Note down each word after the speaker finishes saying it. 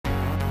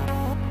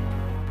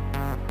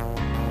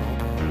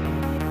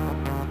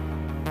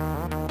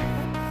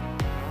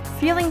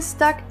Feeling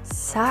stuck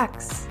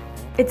sucks.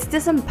 It's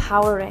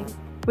disempowering.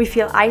 We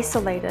feel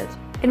isolated,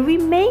 and we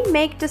may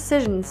make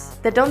decisions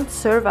that don't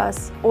serve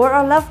us or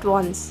our loved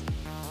ones.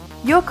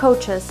 Your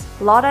coaches,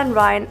 Lotta and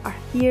Ryan, are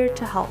here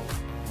to help.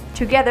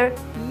 Together,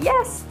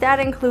 yes, that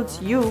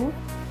includes you,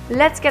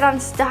 let's get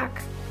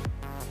unstuck.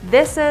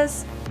 This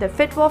is the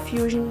Fitwell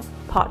Fusion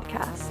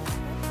podcast.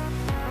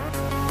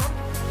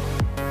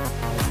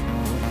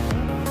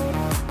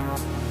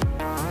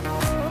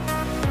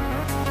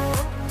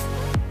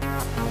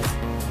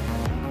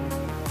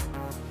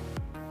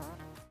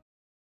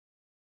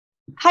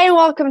 Hi, and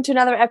welcome to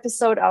another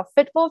episode of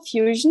Fitwell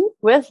Fusion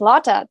with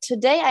Lotta.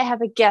 Today I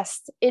have a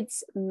guest.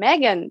 It's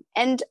Meghan.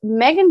 And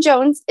Meghan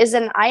Jones is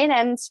an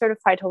INN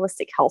certified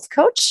holistic health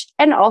coach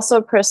and also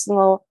a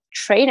personal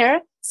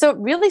trainer. So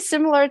really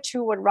similar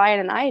to what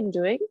Ryan and I are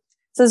doing.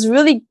 So it's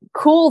really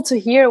cool to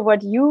hear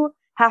what you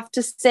have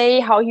to say,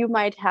 how you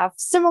might have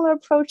similar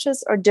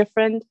approaches or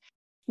different.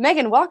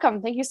 Meghan,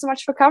 welcome. Thank you so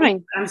much for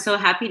coming. I'm so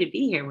happy to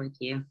be here with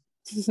you.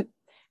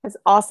 That's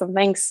awesome.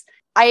 Thanks.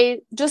 I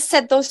just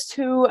said those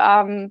two,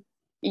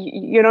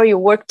 your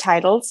work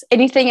titles.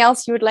 Anything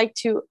else you would like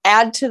to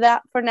add to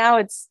that for now?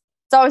 It's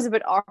always a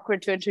bit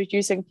awkward to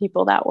introducing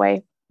people that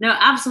way. No,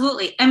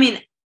 absolutely. I mean,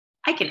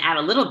 I can add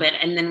a little bit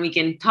and then we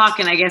can talk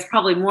and I guess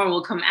probably more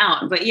will come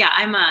out. But yeah,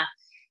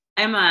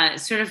 I'm a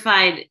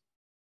certified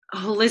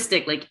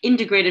holistic, like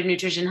integrative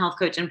nutrition health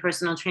coach and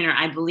personal trainer.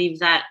 I believe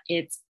that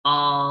it's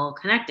all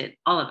connected,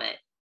 all of it.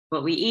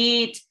 What we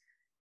eat,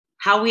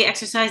 how we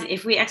exercise,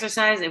 if we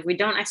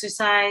don't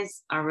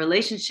exercise, our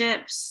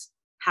relationships,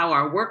 how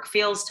our work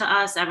feels to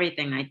us,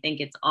 everything. I think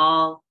it's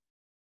all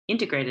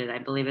integrated. I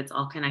believe it's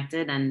all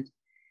connected, and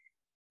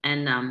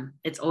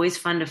it's always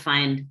fun to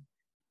find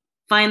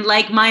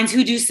like minds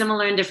who do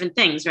similar and different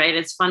things, right?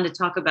 It's fun to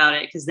talk about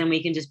it because then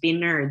we can just be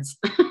nerds.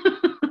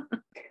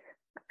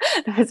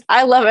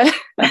 I love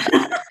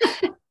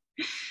it.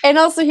 And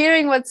also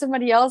hearing what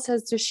somebody else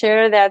has to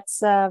share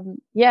that's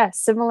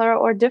similar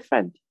or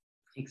different.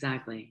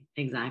 Exactly.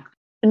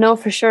 No,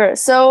 for sure.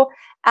 So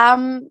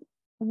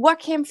what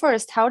came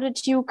first? How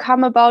did you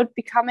come about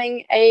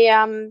becoming a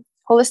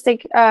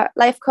holistic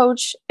life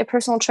coach, a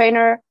personal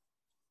trainer?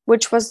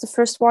 Which was the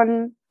first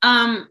one?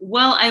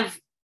 Well,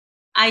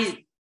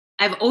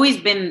 I've always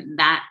been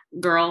that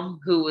girl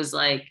who was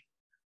like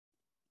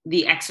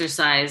the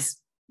exercise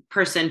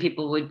person.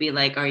 People would be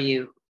like, are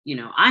you,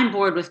 I'm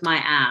bored with my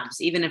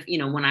abs, even if,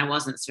 when I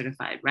wasn't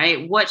certified,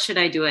 right? What should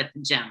I do at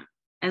the gym?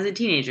 As a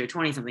teenager,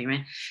 20 something,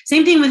 right?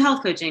 Same thing with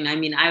health coaching. I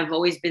mean, I've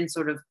always been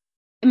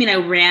I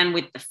ran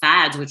with the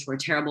fads, which were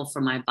terrible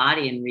for my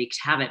body and wreaked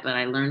havoc, but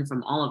I learned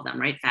from all of them,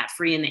 right? Fat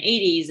free in the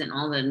 80s and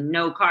all the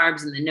no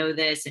carbs and the no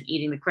this and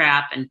eating the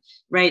crap. And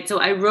right.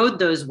 So I rode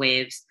those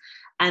waves.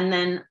 And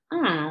then, I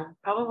don't know,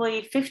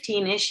 probably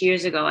 15-ish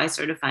years ago, I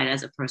certified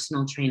as a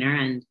personal trainer.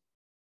 And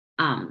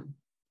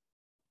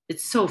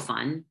it's so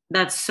fun.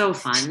 That's so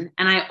fun.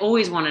 And I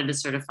always wanted to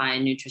certify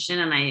in nutrition.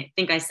 And I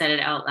think I said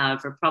it out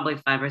loud for probably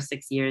 5 or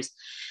 6 years.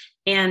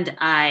 And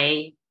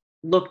I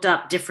looked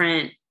up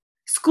different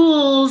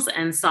schools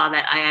and saw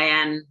that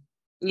IIN,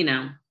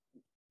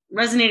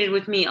 resonated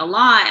with me a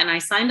lot. And I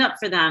signed up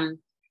for them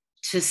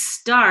to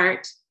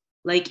start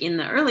like in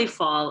the early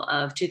fall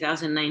of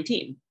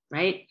 2019,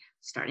 right?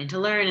 Starting to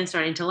learn.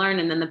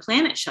 And then the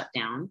planet shut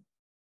down.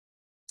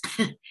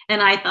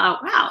 And I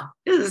thought, wow,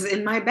 this is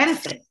in my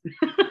benefit.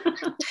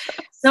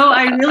 So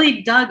I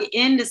really dug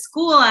into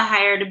school. I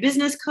hired a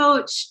business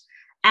coach.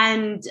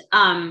 And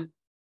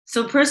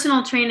so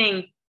personal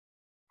training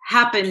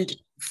happened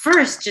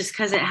first just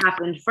because it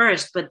happened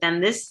first. But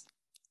then this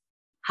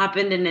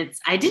happened and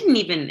it's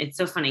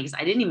so funny because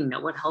I didn't even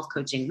know what health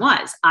coaching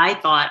was. I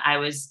thought I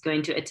was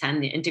going to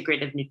attend the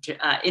Institute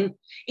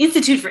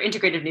for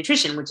Integrative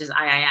Nutrition, which is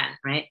IIN,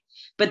 right?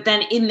 But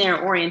then in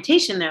their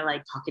orientation, they're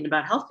like talking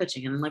about health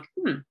coaching. And I'm like,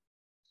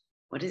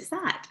 what is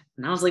that?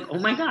 And I was like, oh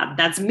my God,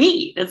 that's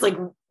me. That's like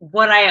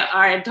what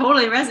it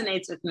totally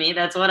resonates with me.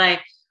 That's what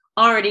I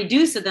already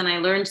do. So then I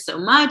learned so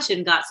much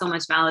and got so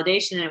much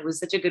validation. And it was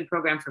such a good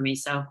program for me.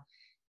 So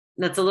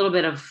that's a little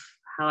bit of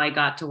how I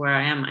got to where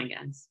I am, I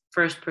guess.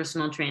 First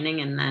personal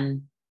training and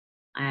then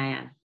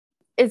IIN.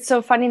 It's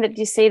so funny that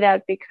you say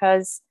that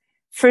because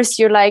first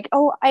you're like,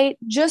 oh, I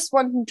just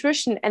want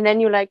nutrition. And then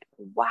you're like,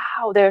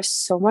 wow, there's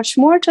so much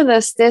more to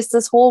this. There's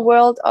this whole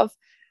world of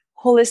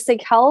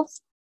holistic health.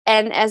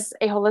 And as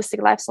a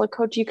holistic lifestyle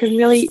coach, you can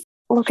really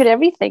look at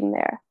everything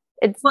there.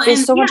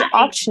 There's so much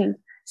option.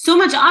 So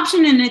much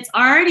option. And it's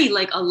already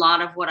like a lot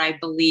of what I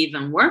believe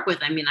and work with.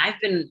 I mean, I've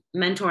been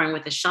mentoring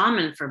with a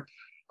shaman for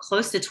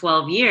close to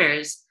 12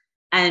 years.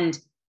 And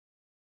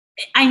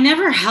I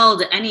never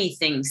held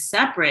anything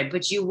separate,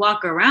 but you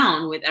walk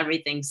around with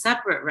everything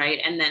separate, right?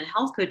 And then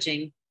health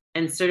coaching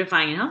and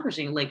certifying in health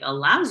coaching like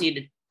allows you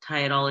to tie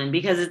it all in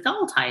because it's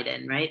all tied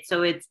in, right?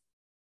 So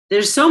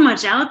there's so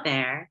much out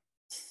there.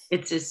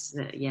 It's just,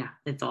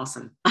 it's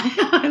awesome.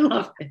 I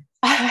love it.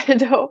 I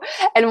know.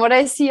 And what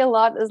I see a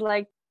lot is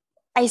like,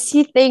 I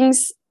see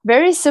things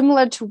very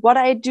similar to what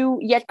I do,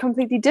 yet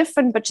completely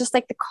different, but just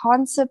like the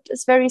concept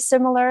is very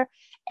similar.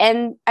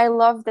 And I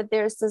love that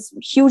there's this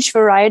huge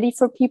variety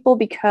for people,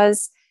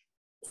 because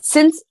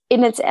since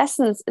in its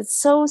essence it's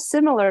so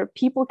similar,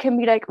 people can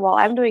be like, well,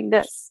 I'm doing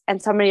this,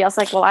 and somebody else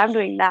like, well, I'm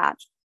doing that.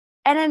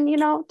 And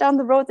then, down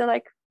the road they're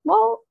like,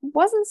 well, it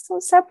wasn't so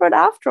separate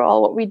after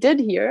all what we did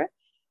here.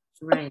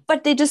 Right.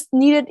 But they just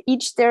needed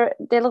each their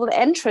little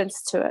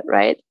entrance to it,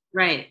 right?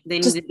 Right. They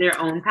needed their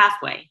own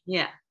pathway.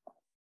 Yeah.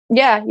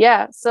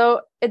 Yeah.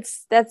 So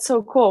that's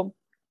so cool.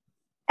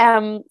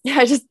 I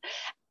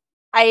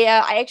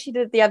actually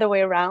did it the other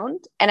way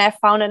around, and I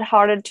found it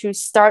harder to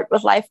start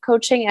with life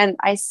coaching. And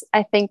I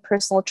think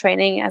personal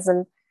training, as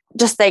in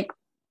just like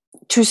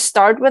to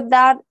start with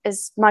that,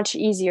 is much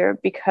easier,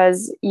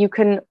 because you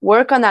can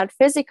work on that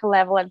physical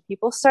level and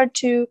people start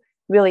to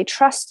really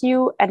trust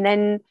you. And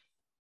then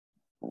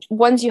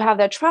once you have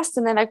that trust,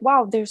 and then like,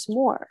 wow, there's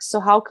more. So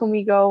how can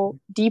we go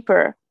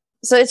deeper?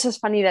 So it's just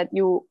funny that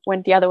you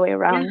went the other way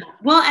around. Yeah.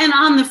 Well, and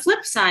on the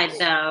flip side,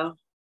 though,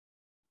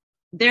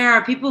 there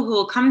are people who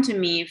will come to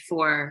me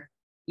for,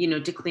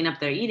 to clean up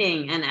their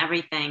eating and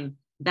everything,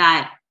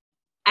 that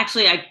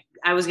actually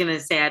I was going to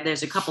say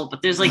there's a couple,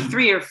 but there's like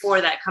 3 or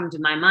 4 that come to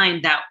my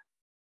mind that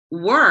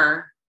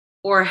were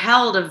or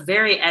held a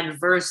very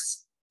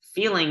adverse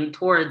feeling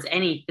towards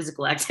any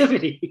physical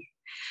activity,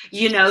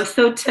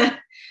 so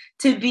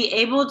to be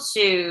able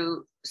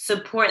to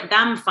support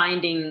them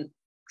finding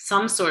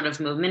some sort of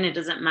movement. It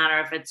doesn't matter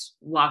if it's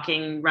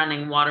walking,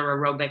 running, water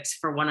aerobics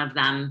for one of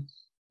them,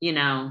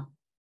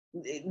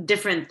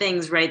 different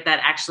things, right? That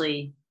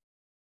actually,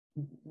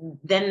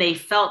 then they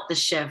felt the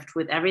shift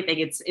with everything.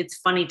 It's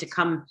funny to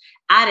come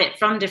at it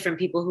from different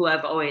people who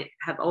have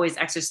always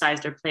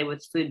exercised or played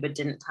with food, but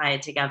didn't tie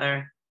it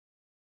together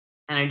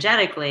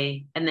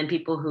energetically. And then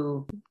people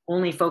who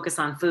only focus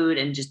on food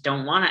and just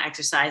don't want to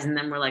exercise. And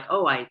then we're like,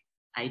 oh, I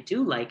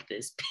do like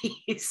this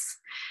piece.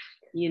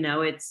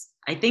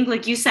 I think,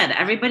 like you said,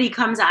 everybody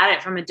comes at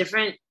it from a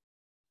different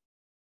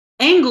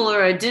angle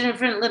or a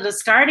different little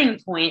starting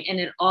point, and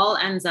it all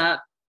ends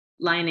up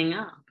lining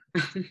up.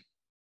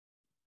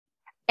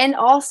 And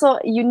also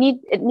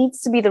it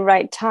needs to be the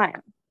right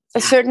time.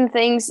 Yeah. Certain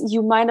things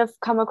you might have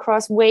come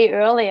across way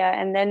earlier,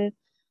 and then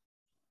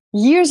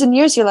years and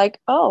years you're like,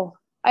 oh,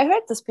 I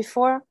heard this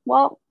before.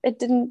 Well, it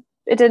didn't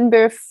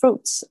bear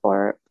fruits,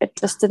 or it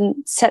just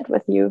didn't set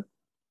with you.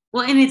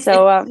 Well, and it's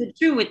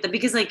true with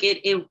because like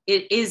it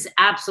is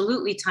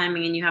absolutely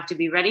timing, and you have to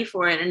be ready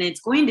for it. And it's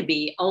going to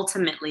be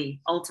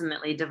ultimately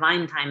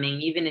divine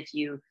timing. Even if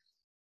you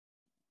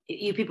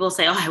people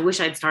say, oh, I wish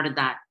I'd started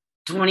that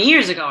 20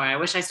 years ago, or I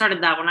wish I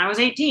started that when I was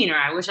 18, or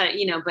I wish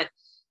but,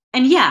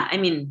 and yeah, I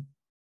mean,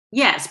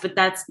 yes, but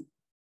that's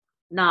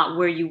not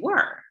where you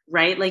were,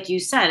 right? Like you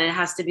said, it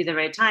has to be the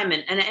right time,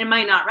 and it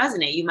might not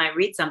resonate. You might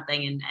read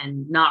something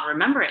and not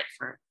remember it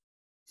for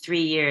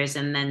 3 years,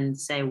 and then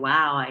say,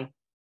 wow, I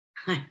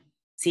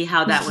see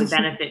how that would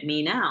benefit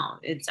me now.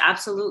 It's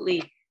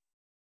absolutely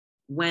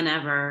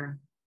whenever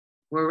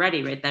we're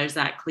ready, right? There's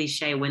that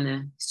cliche, when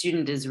the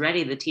student is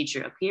ready, the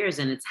teacher appears,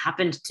 and it's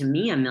happened to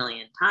me a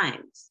million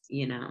times,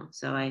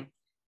 so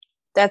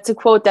that's a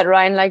quote that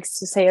Ryan likes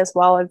to say as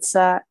well. It's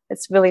a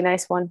really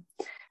nice one.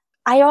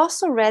 I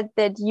also read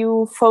that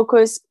you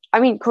focus,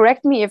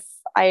 correct me if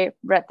I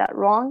read that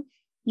wrong,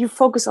 you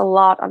focus a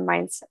lot on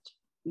mindset.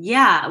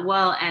 Yeah,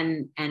 well,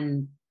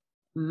 and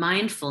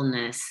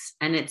mindfulness,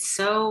 and it's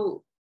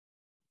so,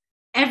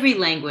 every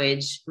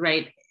language,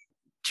 right,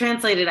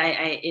 translated,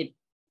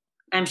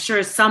 I'm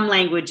sure some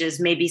languages,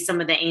 maybe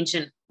some of the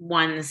ancient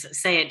ones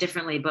say it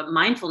differently, but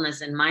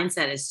mindfulness and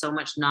mindset is so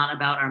much not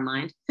about our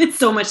mind. It's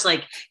so much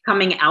like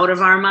coming out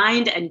of our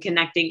mind and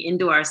connecting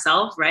into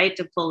ourselves, right,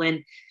 to pull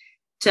in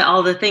to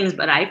all the things.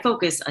 But I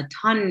focus a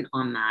ton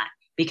on that,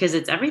 because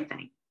it's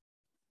everything.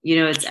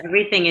 It's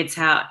everything. It's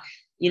how,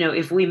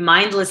 if we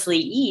mindlessly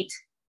eat,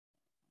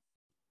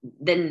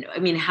 then,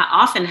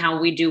 how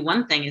we do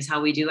one thing is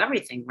how we do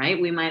everything, right?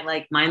 We might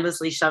like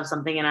mindlessly shove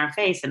something in our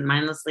face, and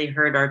mindlessly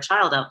herd our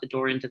child out the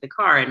door into the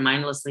car, and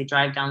mindlessly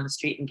drive down the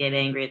street and get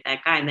angry at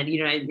that guy. And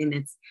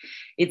then,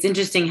 it's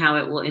interesting how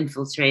it will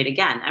infiltrate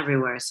again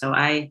everywhere. So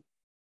and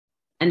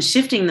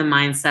shifting the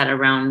mindset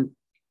around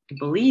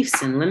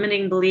beliefs and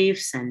limiting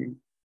beliefs, and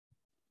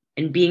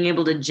being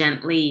able to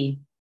gently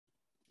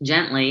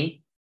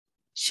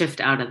shift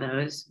out of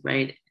those,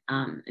 right?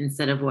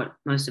 Instead of what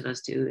most of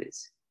us do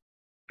is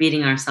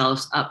beating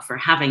ourselves up for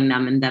having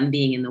them, and them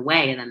being in the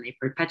way, and then they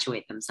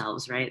perpetuate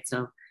themselves, right?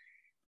 So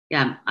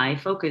yeah, I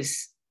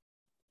focus,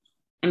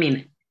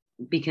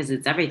 because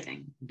it's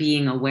everything: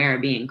 being aware,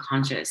 being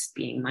conscious,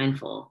 being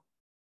mindful,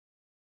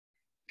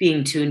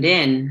 being tuned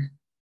in,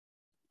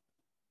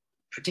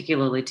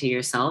 particularly to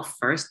yourself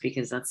first,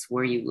 because that's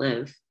where you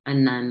live,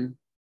 and then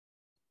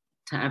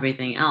to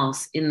everything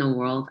else in the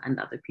world and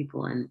other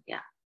people. And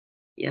yeah,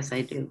 yes,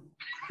 I do.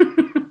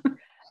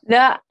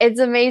 No, it's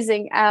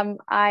amazing.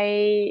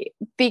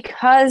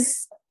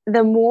 Because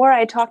the more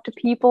I talk to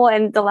people,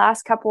 and the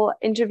last couple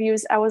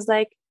interviews, I was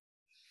like,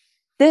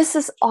 this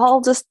is all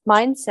just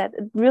mindset.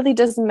 It really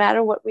doesn't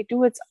matter what we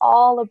do. It's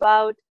all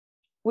about,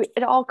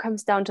 it all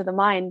comes down to the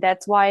mind.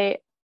 That's why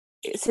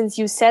since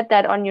you said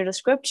that on your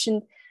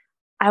description,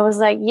 I was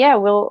like, yeah,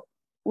 we'll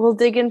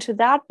dig into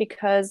that,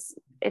 because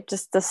it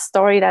just, the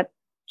story that,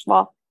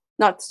 well,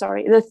 not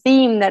story, the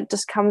theme that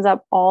just comes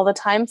up all the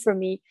time for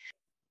me.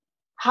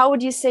 How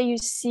would you say you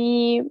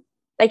see,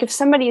 like, if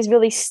somebody is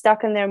really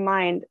stuck in their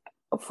mind,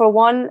 for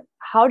one,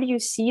 how do you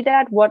see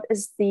that? What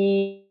is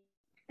the,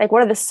 like,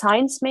 what are the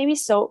signs maybe?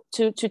 So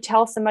to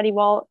tell somebody,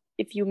 well,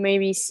 if you may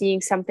be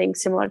seeing something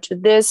similar to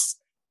this,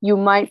 you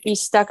might be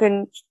stuck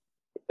in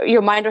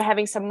your mind or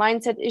having some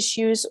mindset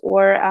issues,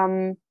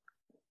 or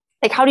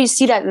like, how do you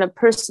see that in a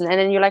person? And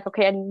then you're like,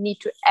 okay, I need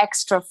to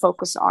extra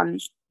focus on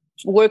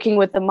working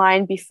with the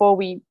mind before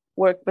we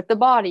work with the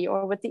body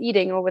or with the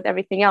eating or with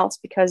everything else,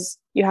 because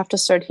you have to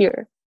start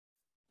here.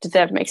 Did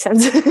that make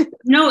sense?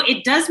 No,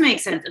 it does make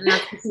sense. And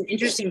that's an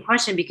interesting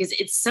question, because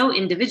it's so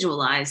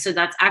individualized. So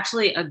that's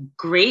actually a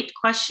great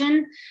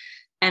question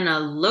and a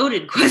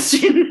loaded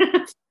question.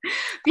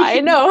 I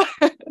know.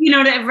 You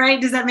know,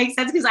 right? Does that make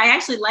sense? Because I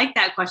actually like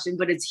that question,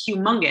 but it's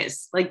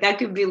humongous. Like, that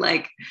could be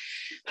like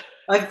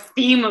a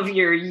theme of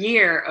your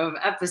year of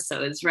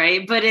episodes,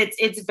 right? But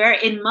it's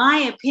very, in my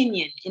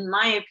opinion,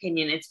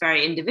 it's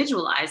very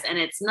individualized. And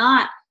it's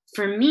not,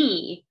 for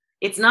me,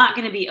 it's not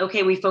going to be,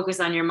 okay, we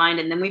focus on your mind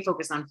and then we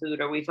focus on food,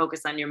 or we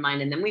focus on your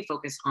mind and then we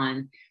focus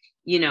on,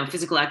 you know,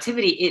 physical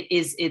activity.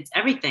 It's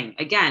everything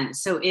again.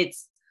 So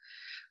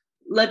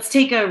let's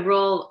take a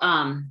real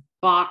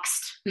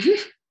boxed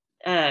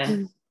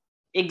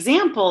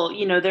example.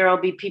 You know, there'll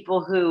be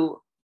people who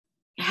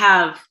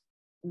have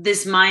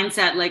this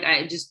mindset, like,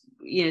 I just,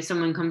 you know,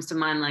 someone comes to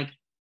mind, like,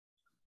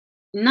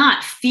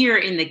 not fear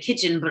in the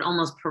kitchen, but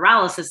almost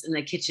paralysis in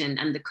the kitchen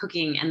and the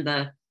cooking and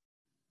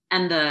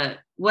the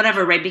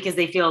whatever, right? Because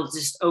they feel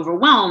just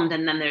overwhelmed.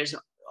 And then there's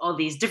all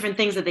these different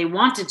things that they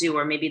want to do,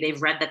 or maybe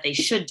they've read that they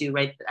should do,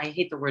 right? I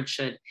hate the word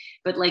should,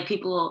 but like,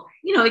 people,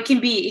 you know, it can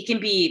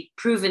be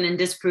proven and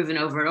disproven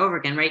over and over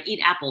again, right?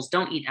 Eat apples,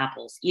 don't eat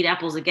apples, eat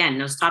apples again.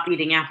 No, stop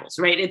eating apples,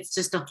 right? It's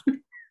just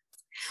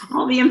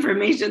all the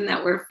information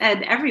that we're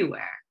fed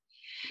everywhere.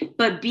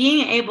 But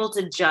being able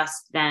to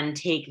just then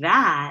take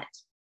that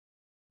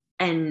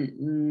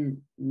and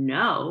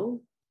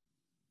know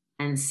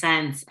and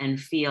sense and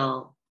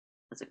feel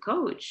as a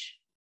coach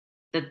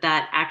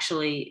that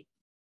actually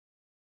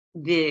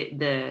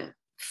the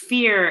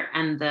fear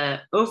and the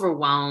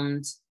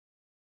overwhelmed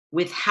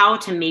with how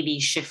to maybe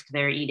shift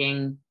their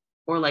eating,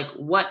 or like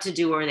what to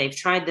do, or they've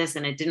tried this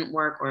and it didn't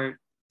work, or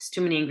it's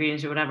too many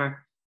ingredients or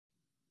whatever,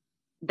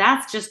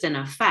 that's just an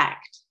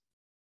effect.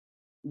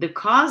 The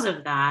cause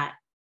of that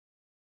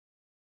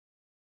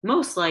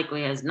most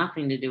likely has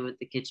nothing to do with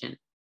the kitchen.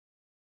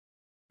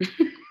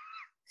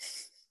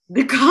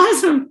 The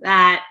cause of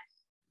that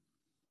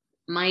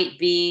might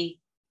be,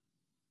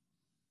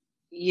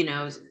 you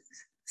know,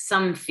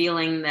 some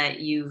feeling that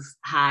you've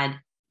had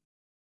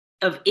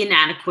of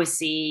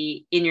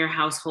inadequacy in your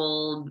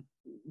household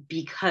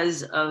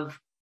because of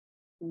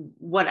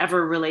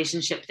whatever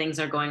relationship things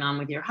are going on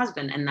with your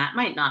husband. And that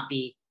might not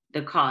be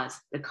the cause.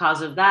 The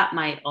cause of that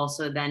might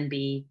also then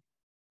be,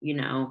 you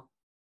know,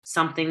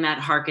 something that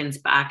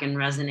harkens back and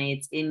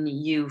resonates in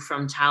you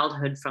from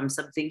childhood, from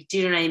something. Do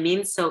you know what I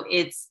mean? So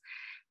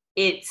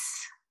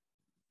it's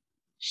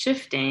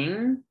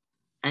shifting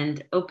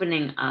and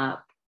opening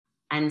up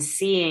and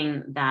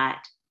seeing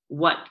that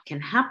what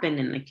can happen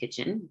in the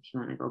kitchen, if you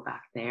want to go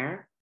back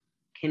there,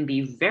 can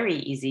be very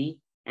easy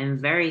and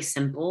very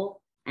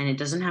simple. And it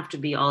doesn't have to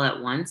be all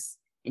at once.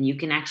 And you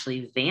can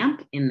actually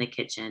vamp in the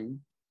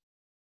kitchen,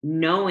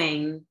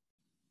 knowing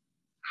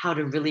how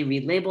to really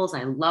read labels.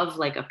 I love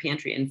like a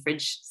pantry and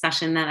fridge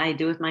session that I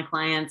do with my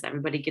clients.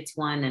 Everybody gets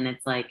one. And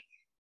it's like,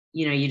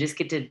 you know, you just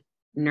get to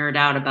nerd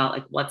out about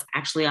like what's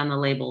actually on the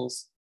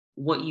labels,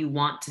 what you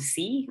want to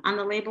see on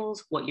the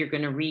labels, what you're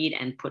going to read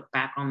and put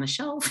back on the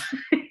shelf,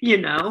 you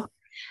know,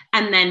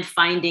 and then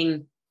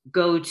finding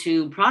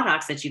go-to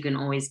products that you can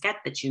always get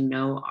that, you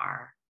know,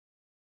 are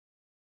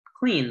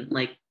clean,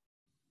 like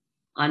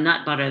a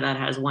nut butter that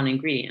has one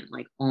ingredient,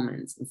 like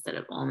almonds, instead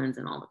of almonds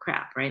and all the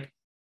crap, right?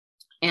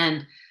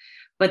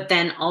 But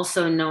then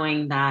also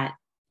knowing that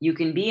you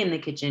can be in the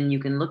kitchen, you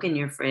can look in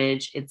your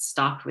fridge, it's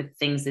stocked with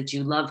things that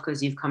you love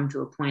because you've come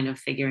to a point of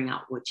figuring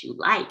out what you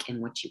like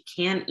and what you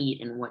can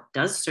eat and what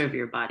does serve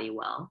your body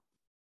well,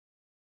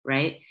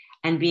 right?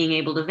 And being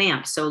able to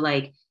vamp. So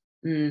like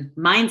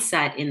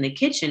mindset in the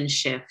kitchen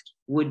shift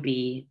would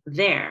be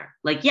there.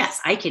 Like, yes,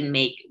 I can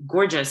make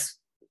gorgeous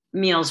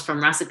meals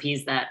from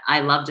recipes that I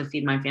love to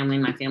feed my family.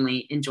 My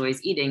family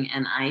enjoys eating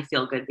and I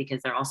feel good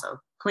because they're also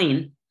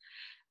clean.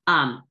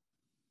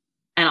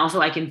 And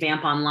also I can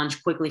vamp on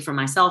lunch quickly for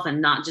myself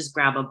and not just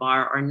grab a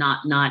bar or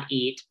not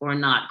eat or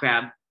not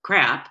grab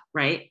crap,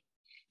 right?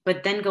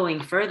 But then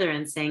going further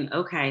and saying,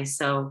 okay,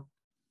 so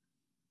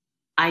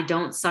I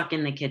don't suck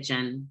in the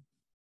kitchen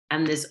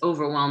and this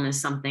overwhelm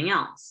is something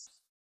else,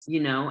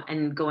 you know,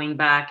 and going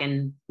back,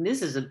 and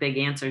this is a big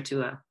answer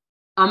to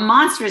a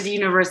monstrous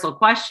universal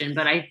question,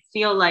 but I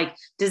feel like,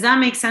 does that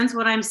make sense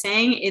what I'm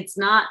saying? It's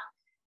not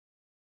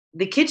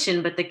the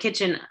kitchen, but the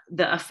kitchen,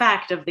 the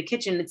effect of the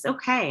kitchen, it's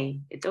okay.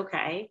 It's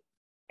okay.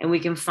 and we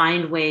can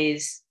find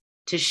ways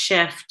to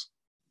shift,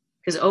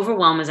 because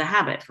overwhelm is a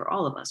habit for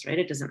all of us, right?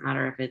 It doesn't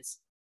matter if it's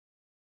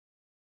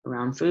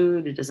around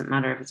food. It doesn't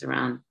matter if it's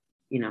around,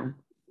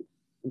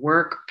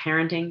 work,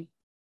 parenting.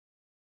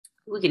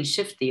 We can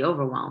shift the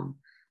overwhelm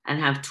and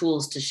have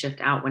tools to shift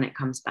out when it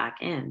comes back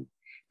in.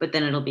 But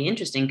then it'll be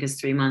interesting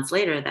because 3 months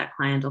later, that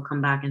client will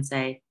come back and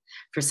say,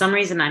 for some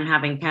reason, I'm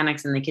having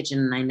panics in the kitchen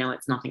and I know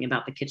it's nothing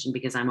about the kitchen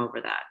because I'm over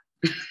that.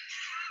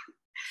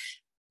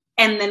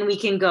 And then we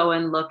can go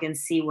and look and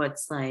see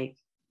what's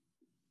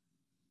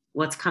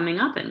coming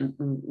up and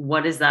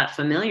what is that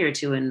familiar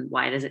to and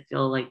why does it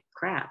feel like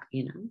crap,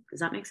 Does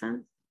that make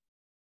sense?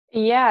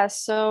 Yeah.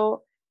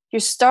 So you're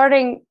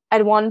starting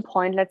at one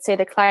point. Let's say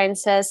the client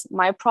says,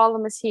 my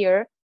problem is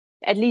here.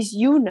 At least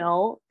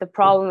the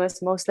problem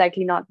is most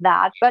likely not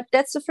that, but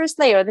that's the first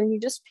layer. Then you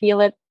just peel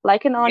it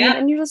like an onion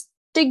and you just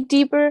dig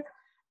deeper,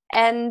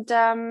 and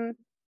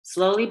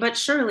slowly but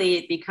surely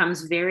it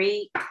becomes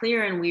very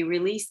clear and we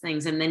release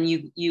things. And then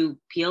you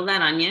peel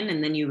that onion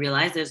and then you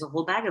realize there's a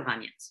whole bag of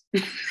onions.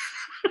 And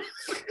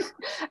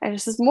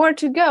there's just more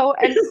to go.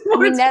 And I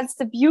mean, that's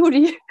the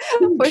beauty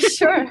for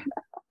sure.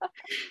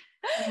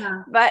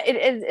 Yeah. But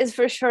it is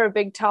for sure a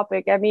big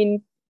topic. I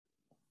mean,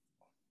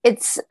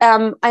 it's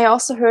I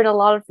also heard a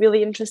lot of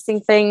really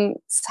interesting things,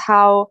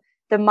 how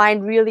the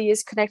mind really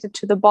is connected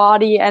to the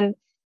body and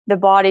the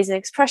body is an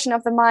expression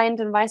of the mind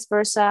and vice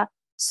versa.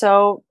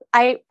 So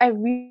I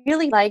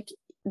really like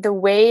the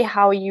way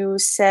how you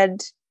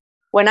said,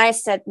 when I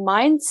said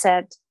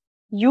mindset,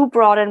 you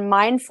brought in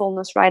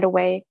mindfulness right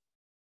away.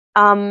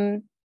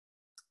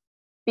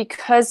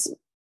 Because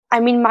I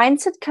mean,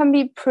 mindset can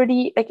be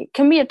it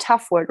can be a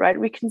tough word, right?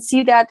 We can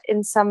see that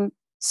in some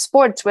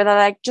sports where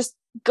they're just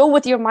go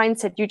with your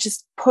mindset, you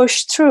just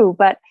push through,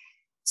 but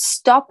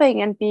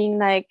stopping and being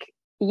like,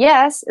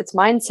 yes, it's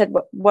mindset,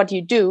 what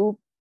you do,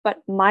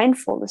 but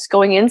mindfulness,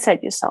 going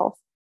inside yourself.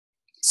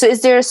 So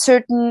is there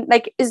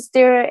is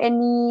there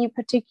any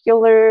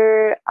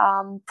particular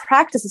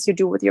practices you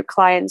do with your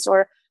clients,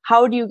 or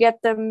how do you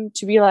get them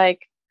to be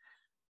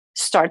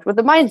start with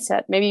the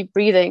mindset, maybe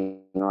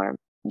breathing, or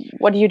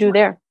what do you do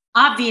there?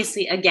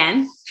 Obviously,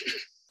 again,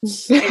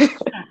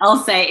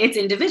 I'll say it's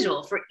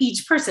individual for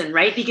each person,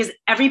 right? Because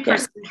every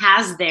person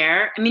has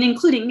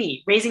including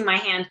me, raising my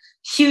hand,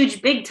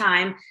 huge, big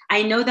time.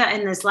 I know that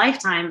in this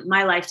lifetime,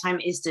 my lifetime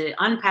is to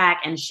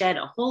unpack and shed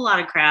a whole lot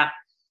of crap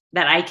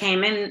that I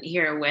came in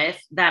here with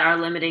that are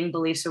limiting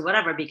beliefs or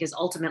whatever, because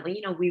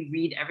ultimately, we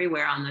read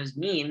everywhere on those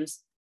memes,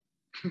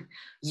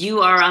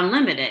 you are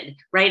unlimited,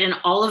 right? And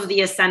all of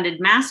the ascended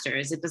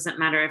masters, it doesn't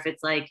matter if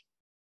it's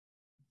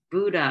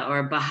Buddha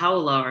or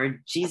Baha'u'llah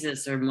or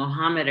Jesus or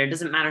Muhammad, or it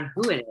doesn't matter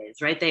who it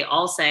is, right? They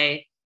all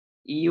say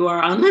you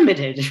are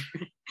unlimited.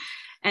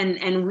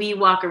 and we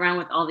walk around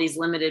with all these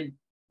limited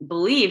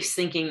beliefs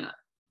thinking,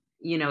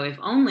 if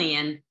only.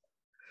 And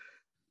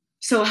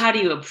so how do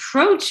you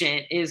approach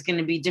it is going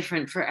to be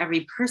different for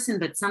every person,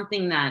 but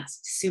something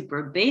that's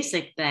super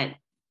basic that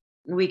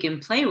we can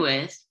play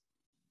with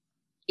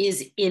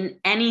is in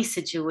any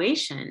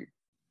situation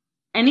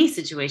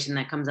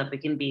that comes up.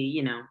 It can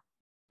be,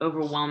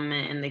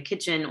 overwhelmment in the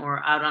kitchen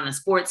or out on a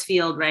sports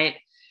field, right?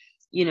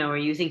 Or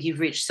you think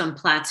you've reached some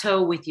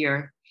plateau with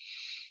your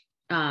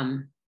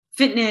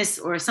fitness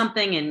or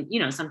something.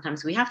 And,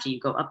 sometimes we have to,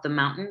 you go up the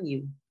mountain,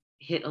 you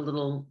hit a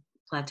little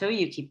plateau,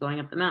 you keep going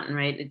up the mountain,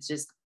 right? It's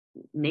just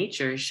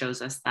nature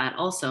shows us that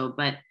also.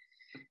 But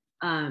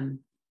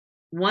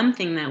one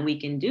thing that we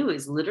can do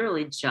is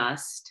literally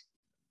just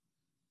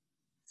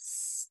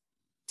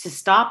to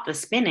stop the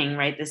spinning,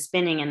 right? The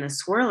spinning and the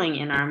swirling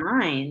in our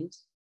mind.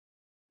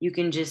 You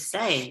can just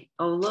say,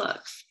 oh,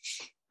 look,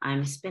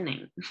 I'm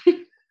spinning,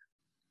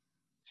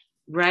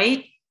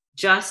 right?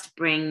 Just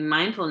bring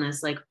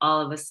mindfulness,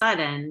 all of a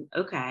sudden,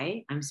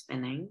 okay, I'm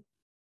spinning.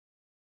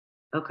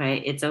 Okay,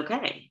 it's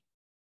okay.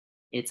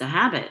 It's a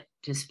habit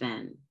to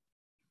spin.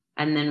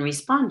 And then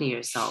respond to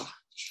yourself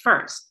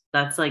first.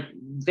 That's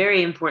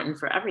very important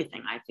for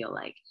everything, I feel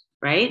like,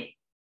 right?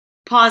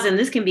 Pause, and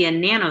this can be a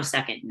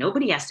nanosecond.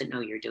 Nobody has to know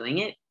you're doing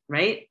it,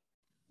 right?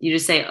 You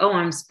just say, oh,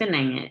 I'm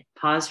spinning it.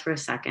 Pause for a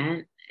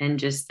second. And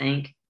just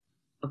think,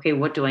 okay,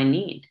 what do I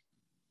need?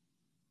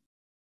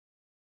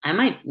 I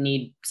might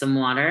need some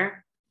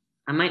water.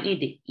 I might need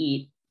to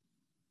eat.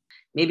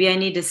 Maybe I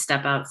need to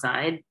step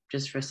outside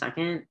just for a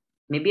second.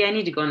 Maybe I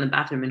need to go in the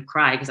bathroom and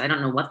cry because I don't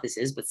know what this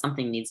is, but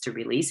something needs to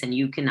release, and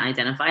you can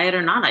identify it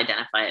or not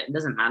identify it. It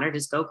doesn't matter.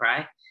 Just go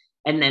cry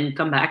and then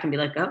come back and be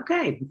like,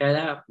 okay,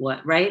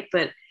 what, right?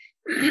 But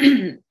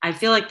I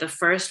feel like the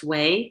first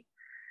way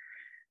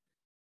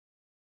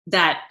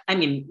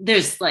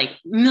there's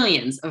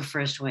millions of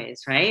first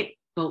ways, right?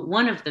 But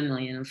one of the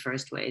million of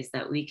first ways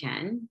that we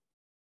can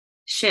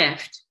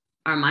shift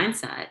our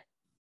mindset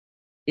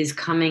is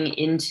coming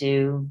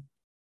into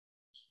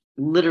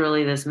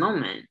literally this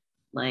moment.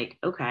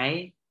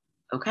 Okay,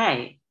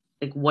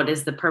 what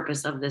is the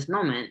purpose of this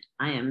moment?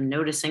 I am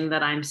noticing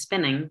that I'm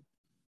spinning.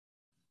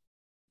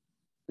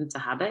 It's a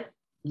habit.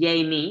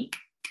 Yay me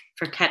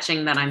for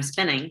catching that I'm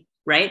spinning,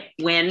 right?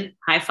 Win,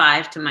 high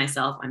five to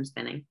myself, I'm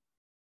spinning.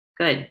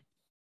 Good.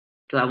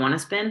 Do I want to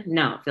spin?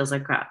 No, it feels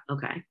like crap.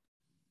 Okay,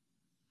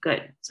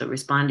 good. So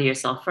respond to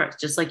yourself first,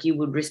 just like you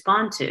would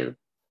respond to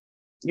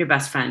your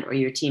best friend or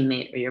your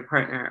teammate or your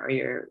partner or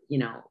your,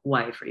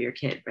 wife or your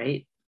kid,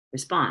 right?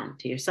 Respond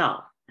to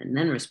yourself and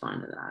then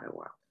respond to the outer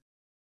world.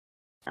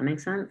 That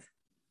makes sense?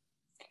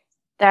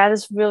 That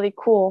is really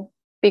cool,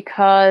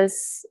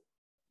 because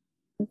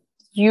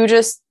you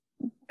just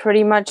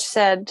pretty much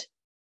said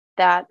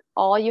that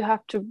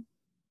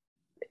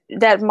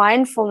that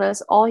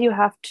mindfulness, all you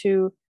have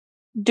to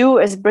do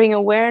is bring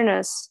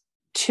awareness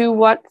to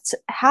what's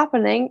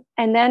happening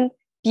and then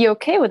be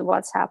okay with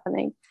what's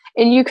happening.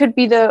 And you could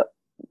be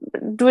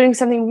doing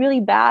something really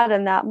bad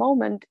in that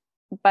moment,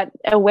 but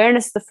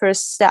awareness is the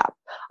first step.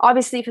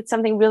 Obviously, if it's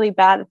something really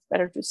bad, it's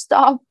better to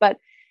stop, but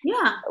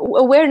yeah,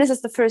 awareness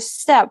is the first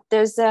step.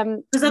 There's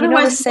because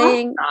otherwise the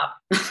saying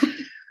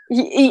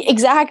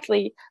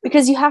exactly,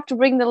 because you have to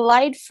bring the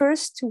light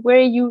first to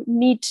where you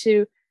need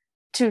to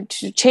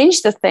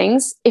change the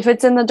things. If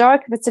it's in the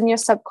dark, if it's in your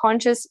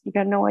subconscious, you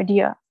got no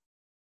idea.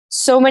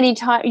 So many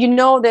times,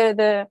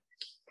 the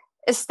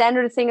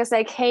standard thing is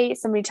like, hey,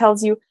 somebody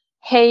tells you,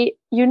 hey,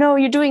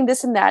 you're doing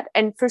this and that,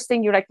 and first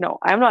thing you're like, no,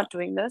 I'm not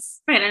doing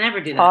this. Right, I never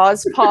do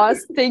that.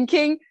 Pause,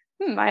 thinking,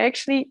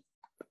 maybe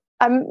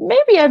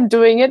I'm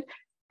doing it,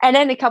 and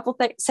then a couple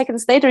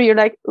seconds later, you're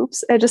like,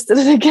 oops, I just did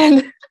it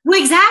again. Well,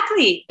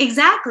 exactly.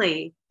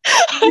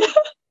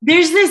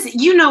 There's this,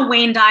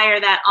 Wayne Dyer,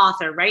 that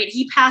author, right?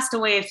 He passed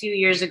away a few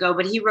years ago,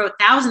 but he wrote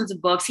thousands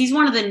of books. He's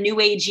one of the new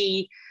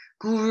agey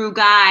guru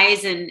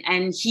guys,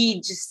 and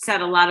he just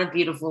said a lot of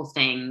beautiful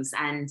things.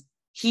 And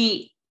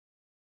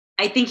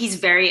I think he's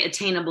very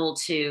attainable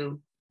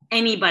to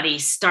anybody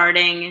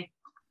starting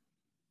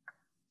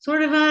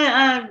sort of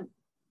a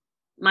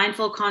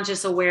mindful,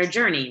 conscious, aware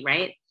journey,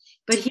 right?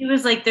 But he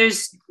was like,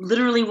 there's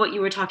literally what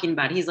you were talking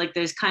about. He's like,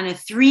 there's kind of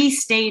 3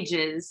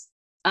 stages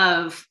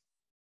of,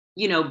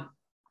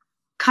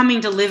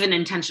 coming to live an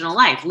intentional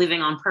life,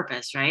 living on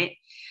purpose, right?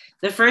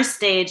 The first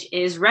stage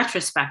is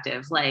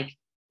retrospective. Like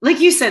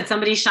you said,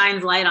 somebody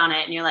shines light on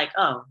it and you're like,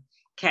 oh,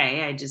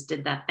 okay, I just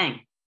did that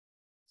thing.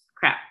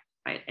 Crap,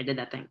 right? I did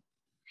that thing.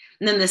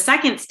 And then the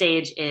second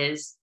stage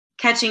is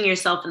catching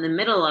yourself in the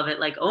middle of it,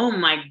 like, oh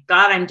my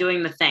God, I'm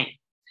doing the thing,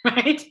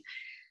 right?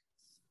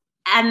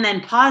 And then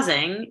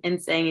pausing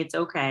and saying it's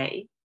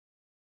okay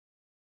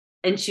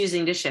and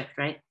choosing to shift,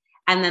 right?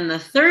 And then the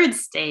third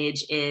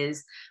stage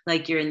is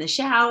like you're in the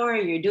shower,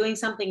 you're doing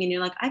something and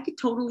you're like, I could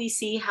totally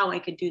see how I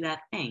could do that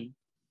thing.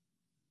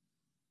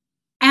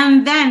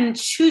 And then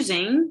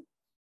choosing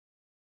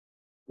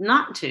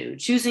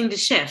to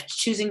shift,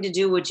 choosing to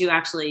do what you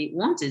actually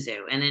want to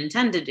do and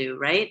intend to do,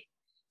 right?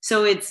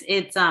 So it's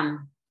and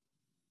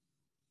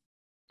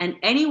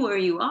anywhere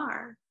you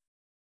are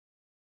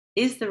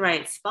is the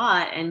right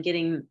spot, and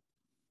getting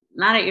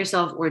mad at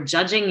yourself or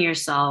judging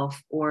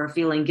yourself or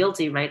feeling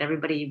guilty, right?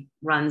 Everybody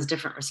runs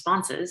different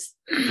responses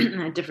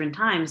at different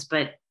times,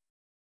 but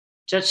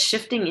just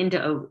shifting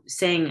into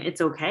saying it's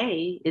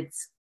okay.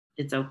 It's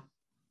okay.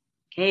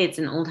 It's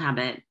an old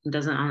habit. It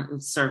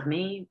doesn't serve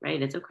me,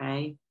 right? It's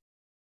okay.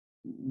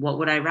 What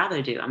would I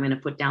rather do? I'm going to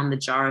put down the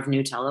jar of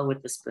Nutella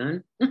with the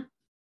spoon and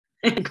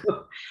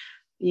go,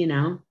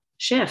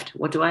 shift.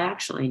 What do I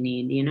actually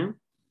need,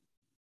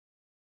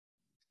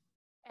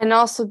 And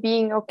also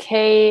being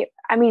okay.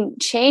 I mean,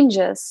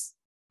 changes.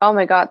 Oh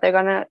my God, they're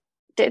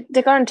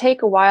gonna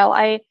take a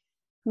while.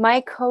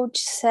 My coach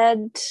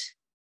said,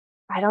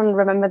 I don't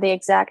remember the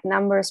exact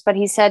numbers, but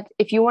he said,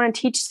 if you want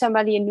to teach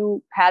somebody a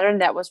new pattern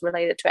that was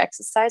related to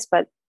exercise,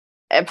 but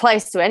it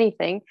applies to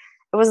anything,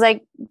 it was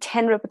like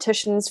 10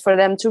 repetitions for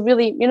them to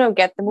really,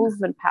 get the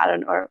movement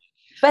pattern.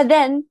 But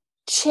then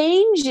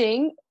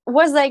changing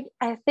was like,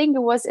 I think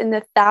it was in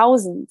the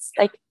thousands,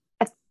 like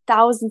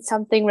 1,000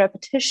 something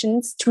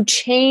repetitions to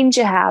change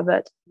a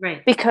habit,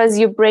 right? Because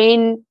your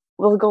brain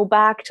will go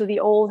back to the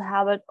old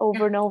habit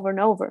over and over and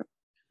over.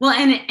 Well,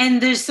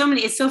 and there's so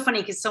many, it's so funny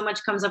because so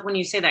much comes up when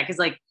you say that. Because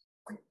like,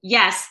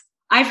 yes,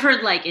 I've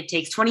heard like it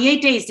takes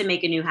 28 days to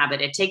make a new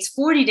habit. It takes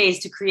 40 days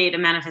to create a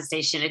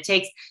manifestation. It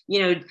takes,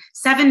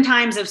 7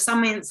 times of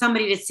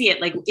somebody to see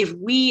it. Like if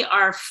we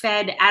are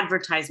fed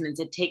advertisements,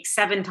 it takes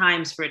 7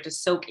 times for it to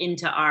soak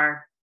into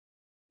our,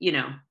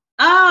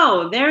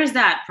 oh, there's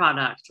that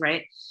product,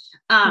 right?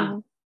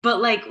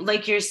 But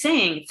like you're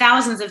saying,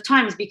 thousands of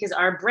times, because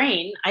our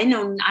brain, I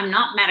know I'm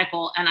not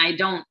medical and I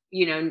don't,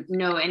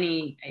 know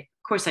any, of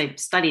course I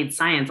studied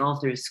science all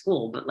through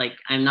school, but like,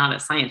 I'm not a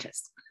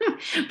scientist,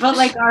 but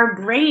like our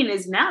brain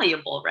is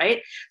malleable,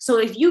 right? So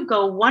if you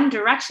go one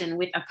direction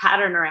with a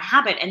pattern or a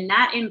habit, and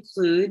that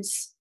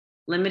includes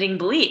limiting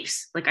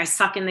beliefs, like I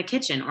suck in the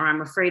kitchen, or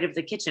I'm afraid of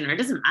the kitchen, or it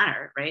doesn't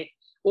matter, right?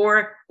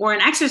 Or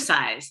an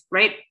exercise,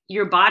 right?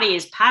 Your body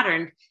is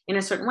patterned in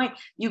a certain way.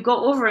 You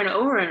go over and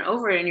over and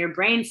over in your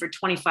brain for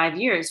 25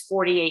 years,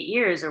 48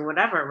 years, or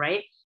whatever,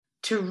 right?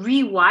 To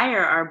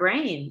rewire our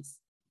brains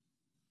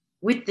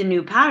with the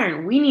new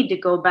pattern, we need to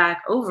go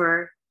back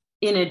over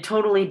in a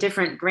totally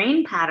different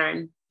brain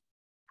pattern.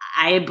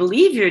 I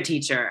believe your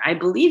teacher, I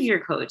believe your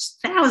coach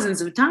thousands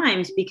of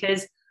times,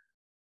 because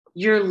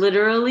you're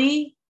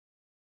literally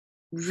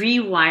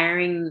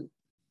rewiring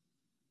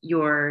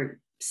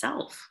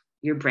yourself,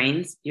 your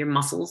brains, your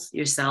muscles,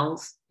 your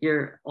cells,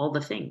 your all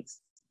the things.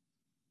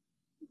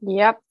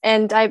 Yep.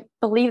 And I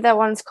believe that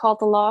one's called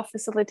the law of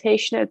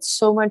facilitation. It's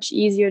so much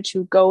easier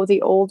to go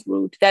the old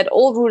route. That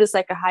old route is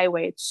like a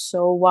highway. It's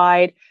so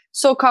wide,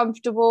 so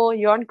comfortable.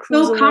 You're on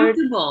cruise So alert.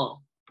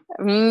 comfortable.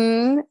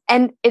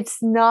 And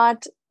it's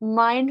not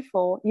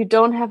mindful. You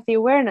don't have the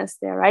awareness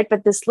there, right?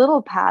 But this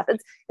little path,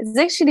 it's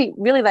actually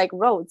really like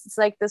roads. It's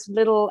like this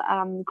little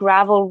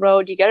gravel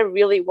road. You got to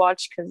really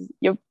watch because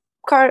your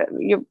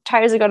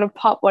tires are going to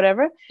pop,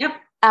 whatever. Yep.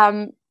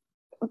 And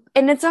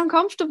it's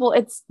uncomfortable.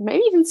 It's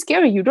maybe even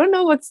scary. You don't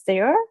know what's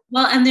there.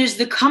 Well, and there's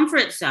the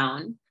comfort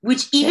zone,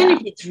 which even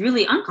if it's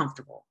really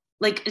uncomfortable,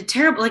 like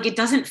terrible, like it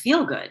doesn't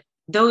feel good.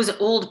 Those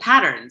old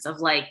patterns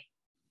of like,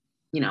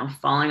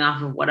 falling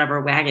off of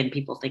whatever wagon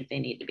people think they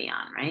need to be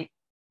on, right?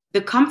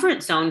 The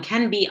comfort zone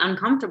can be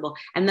uncomfortable.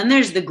 And then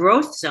there's the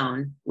growth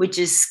zone, which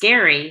is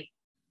scary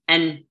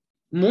and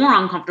more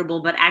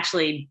uncomfortable, but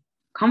actually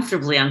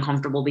comfortably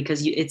uncomfortable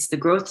because it's the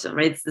growth zone,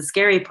 right? It's the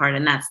scary part.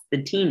 And that's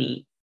the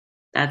teeny.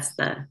 That's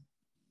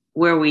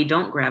where we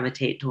don't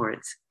gravitate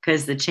towards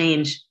because the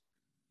change.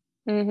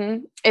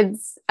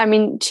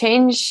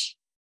 Change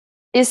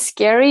is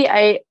scary.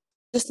 I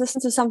just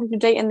listened to something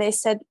today and they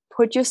said,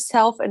 put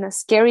yourself in a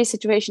scary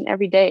situation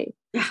every day.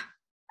 Yeah.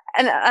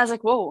 And I was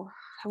like, whoa,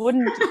 I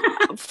wouldn't,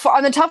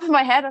 on the top of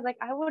my head, I was like,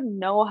 I wouldn't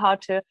know how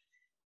to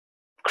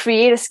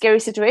create a scary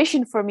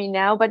situation for me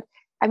now. But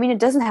it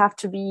doesn't have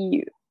to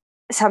be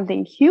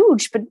something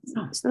huge, but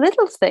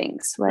little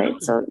things, right?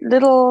 So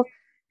little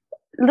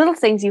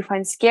things you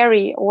find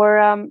scary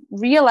or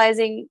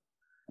realizing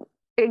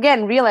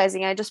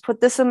I just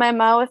put this in my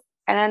mouth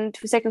and then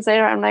 2 seconds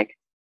later I'm like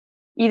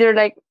either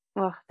like,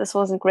 oh, this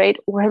wasn't great,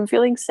 or I'm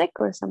feeling sick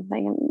or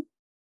something. And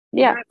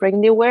bring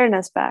the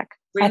awareness back.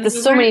 I had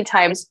this so many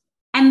times.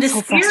 And the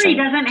scary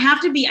doesn't have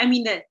to be,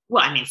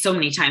 so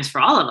many times for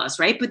all of us,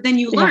 right? But then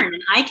you learn.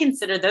 And I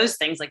consider those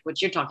things like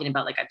what you're talking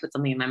about, like I put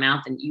something in my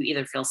mouth and you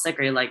either feel sick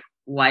or you're like,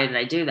 why did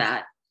I do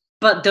that?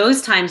 But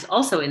those times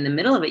also in the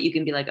middle of it, you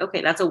can be like, okay,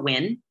 that's a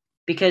win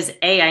because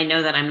I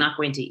know that I'm not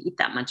going to eat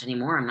that much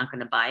anymore. I'm not going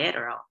to buy it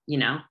or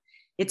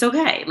it's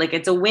okay. Like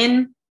it's a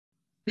win.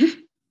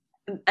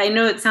 I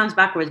know it sounds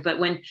backwards, but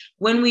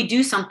when we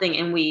do something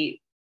and we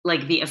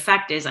like the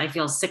effect is I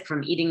feel sick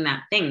from eating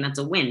that thing, that's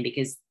a win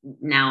because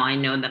now I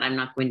know that I'm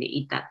not going to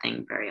eat that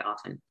thing very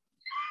often,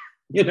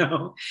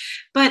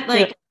 but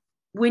like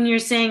when you're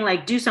saying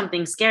like do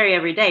something scary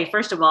every day,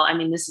 first of all,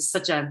 this is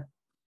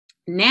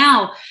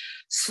now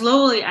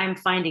slowly I'm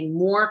finding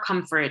more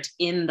comfort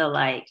in the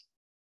like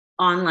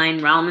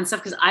online realm and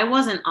stuff because I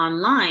wasn't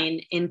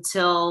online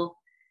until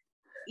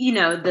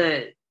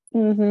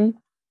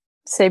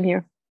Same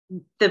here.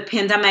 The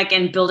pandemic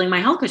and building my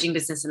health coaching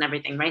business and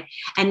everything, right?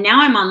 And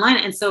now I'm online.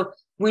 And so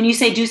when you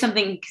say do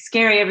something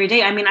scary every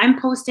day, I'm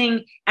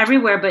posting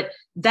everywhere, but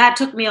that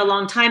took me a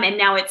long time. And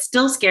now it's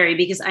still scary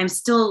because I'm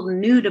still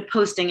new to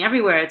posting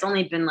everywhere. It's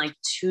only been like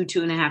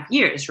 2.5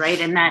 years,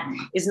 right? And that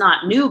is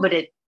not new, but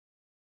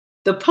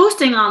the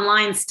posting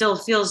online still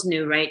feels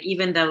new, right?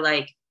 Even though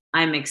like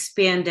I'm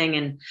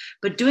expanding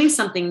but doing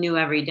something new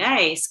every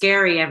day,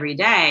 scary every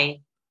day,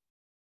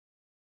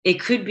 it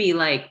could be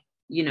like,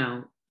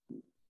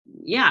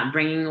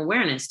 bringing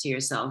awareness to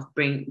yourself,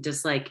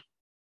 just like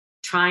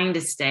trying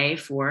to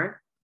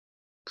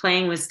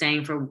playing with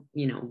staying for,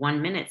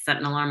 1 minute, set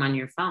an alarm on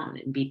your phone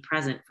and be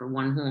present for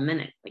 1 whole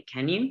minute. Like,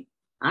 can you?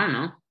 I don't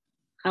know.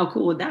 How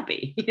cool would that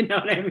be? You know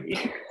what I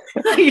mean?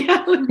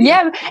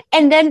 Yeah.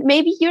 And then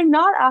maybe you're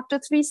not after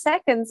 3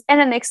 seconds and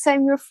the next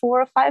time you're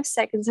 4 or 5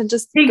 seconds and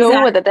just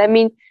go with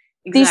it.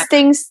 These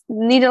things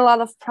need a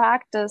lot of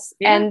practice.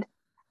 Yeah. And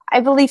I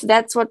believe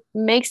that's what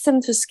makes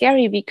them too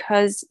scary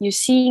because you're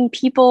seeing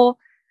people.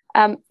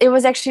 It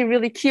was actually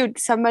really cute.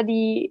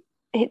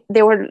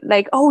 They were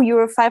like, "Oh,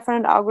 you're a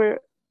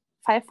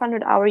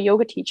 500-hour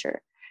yoga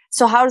teacher.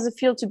 So how does it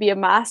feel to be a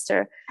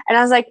master?" And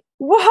I was like,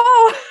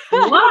 "Whoa,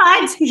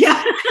 what?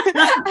 Yeah,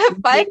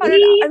 500.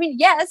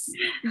 Yes.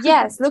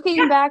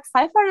 Looking back,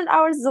 500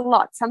 hours is a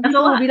lot. Some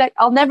people will be like,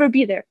 "I'll never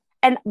be there."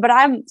 But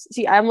I'm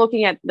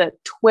looking at the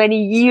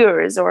 20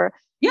 years or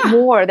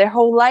more, their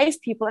whole life,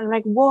 people, and I'm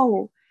like,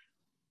 "Whoa."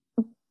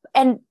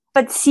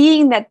 But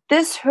seeing that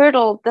this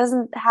hurdle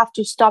doesn't have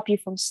to stop you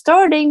from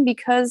starting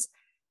because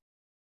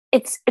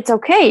it's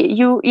okay.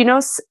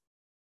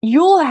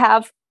 You'll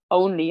have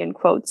only in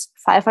quotes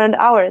 500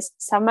 hours.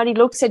 Somebody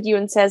looks at you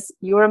and says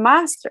you're a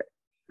master.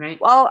 Right.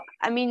 Well,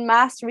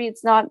 mastery,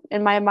 it's not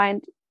in my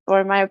mind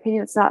or in my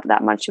opinion, it's not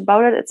that much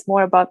about it. It's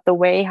more about the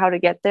way, how to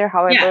get there,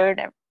 how I learn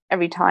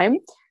every time.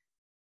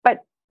 But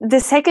the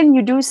second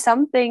you do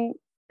something,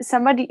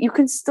 you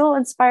can still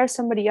inspire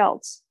somebody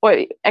else,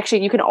 or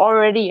actually you can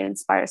already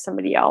inspire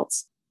somebody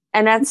else,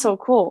 and that's so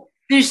cool.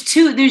 There's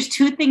two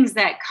things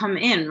that come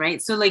in,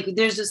 right? So like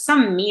there's just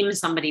some meme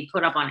somebody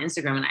put up on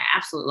Instagram and I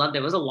absolutely loved it.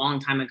 It was a long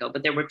time ago,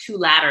 but there were 2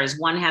 ladders.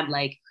 One had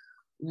like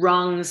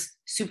rungs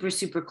super,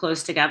 super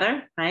close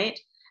together, right?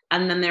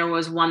 and then there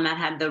was one that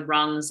had the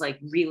rungs like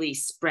really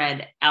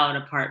spread out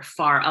apart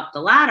far up the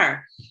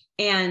ladder.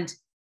 And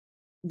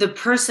the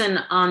person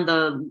on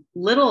the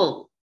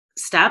little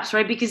steps,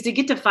 right? Because to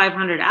get to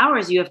 500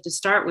 hours, you have to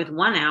start with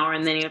 1 hour,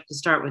 and then you have to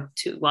start with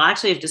two. Well,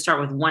 actually, you have to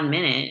start with 1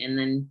 minute, and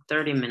then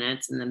 30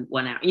 minutes, and then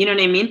 1 hour. You know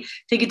what I mean?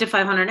 To get to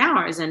 500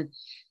 hours. And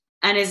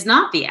it's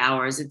not the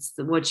hours, it's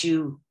what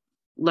you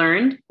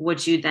learned,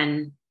 what you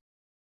then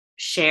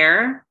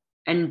share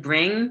and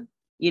bring,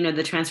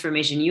 the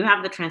transformation. You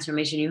have the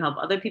transformation you help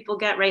other people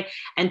get, right?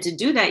 And to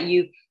do that,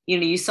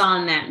 you saw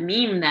in that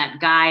meme, that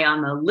guy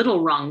on the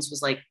little rungs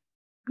was like,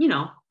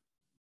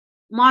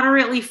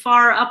 moderately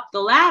far up the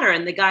ladder,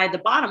 and the guy at the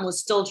bottom was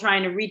still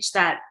trying to reach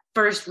that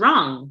first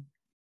rung,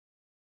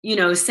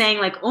 saying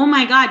like, oh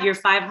my God, you're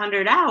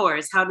 500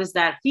 hours. How does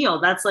that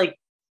feel? That's like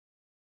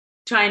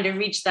trying to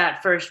reach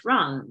that first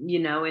rung,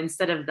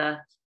 instead of the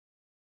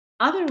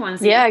other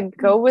ones. Yeah,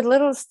 go with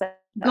little steps.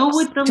 Go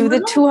with do the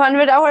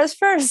 200 hours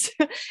first.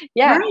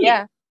 Yeah, right.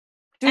 Yeah.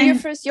 Do your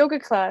first yoga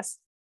class.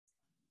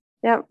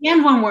 Yeah.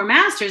 And when we're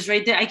masters,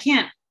 right there, I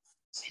think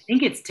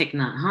it's Thich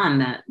Nhat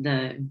Hanh,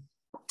 the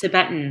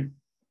Tibetan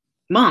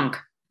monk,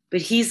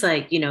 but he's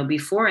like,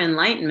 before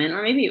enlightenment,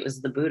 or maybe it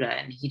was the Buddha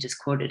and he just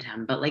quoted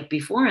him, but like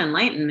before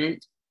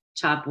enlightenment,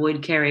 chop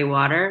wood, carry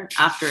water.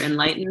 After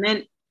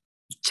enlightenment,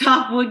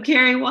 chop wood,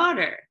 carry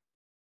water.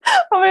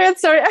 Oh my God,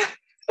 sorry.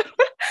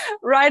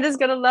 Ryan is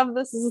gonna love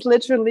this. This is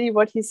literally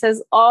what he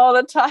says all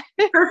the time.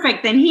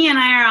 Perfect. Then he and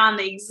I are on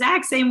the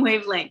exact same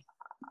wavelength.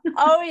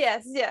 Oh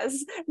yes.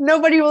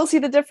 Nobody will see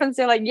the difference.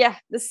 They're like, yeah,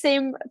 the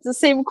same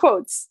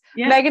quotes.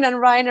 Yeah. Meghan and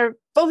Ryan are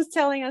both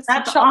telling us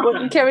to chop wood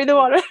and carry the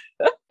water.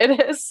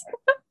 It is.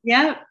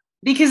 Yeah.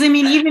 Because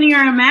even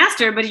you're a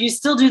master, but you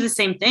still do the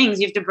same things.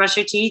 You have to brush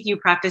your teeth, you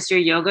practice your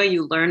yoga,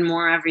 you learn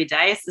more every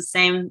day. It's the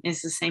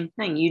same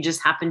thing. You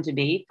just happen to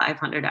be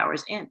 500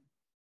 hours in.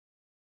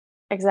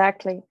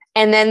 Exactly.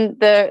 And then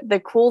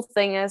the cool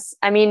thing is,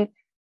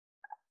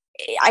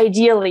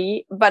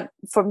 ideally, but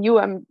from you,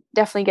 I'm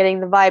definitely getting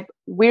the vibe.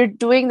 We're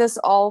doing this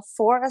all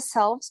for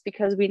ourselves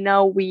because we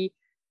know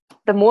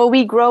the more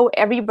we grow,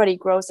 everybody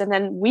grows, and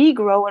then we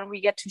grow and we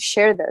get to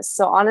share this.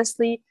 So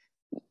honestly,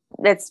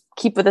 let's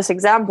keep with this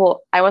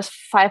example. I was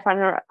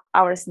 500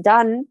 hours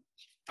done,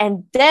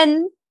 and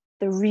then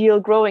the real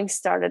growing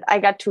started. I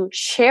got to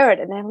share it,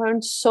 and I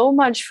learned so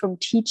much from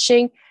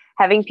teaching,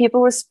 having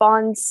people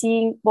respond,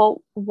 seeing,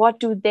 well, what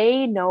do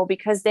they know?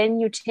 Because then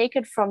you take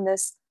it from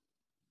this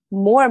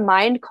more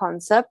mind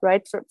concept,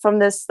 right? From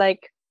this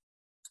like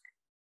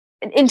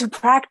into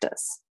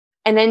practice.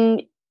 And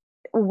then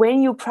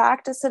when you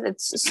practice it,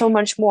 it's so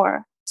much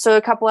more. So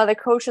a couple other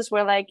coaches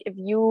were like, if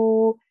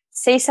you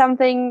say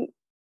something,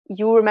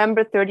 you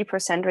remember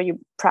 30%, or you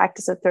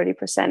practice it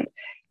 30%.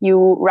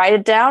 You write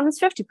it down, it's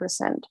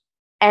 50%.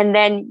 And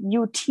then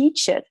you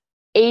teach it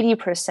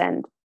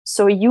 80%.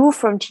 So you,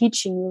 from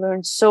teaching, you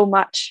learn so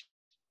much.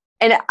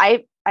 And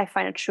I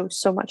find it true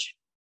so much.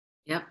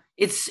 Yep.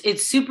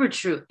 It's super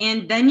true.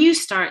 And then you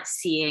start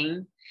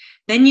seeing,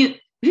 the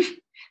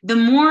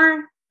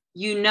more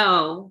you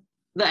know,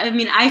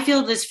 I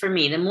feel this for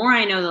me, the more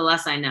I know, the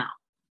less I know.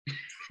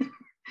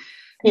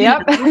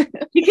 Yep.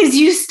 Because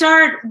you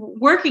start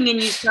working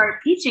and you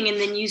start teaching, and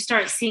then you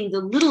start seeing the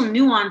little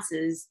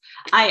nuances.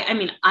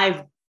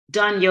 I've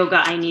done yoga.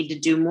 I need to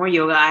do more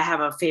yoga. I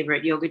have a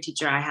favorite yoga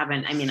teacher.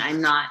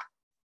 I'm not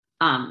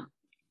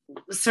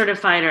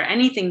certified or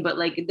anything, but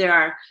like there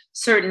are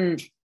certain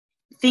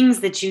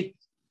things that you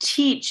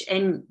teach,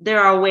 and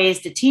there are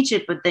ways to teach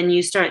it, but then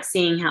you start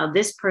seeing how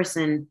this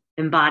person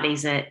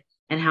embodies it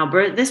and how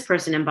this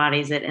person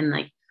embodies it, and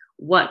like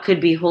what could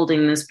be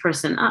holding this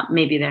person up.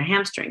 Maybe their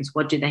hamstrings.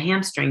 What do the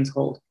hamstrings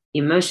hold?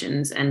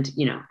 Emotions. And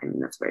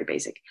that's very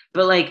basic,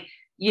 but like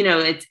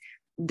it's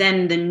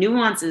then the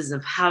nuances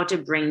of how to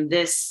bring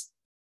this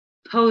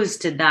pose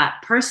to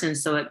that person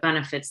so it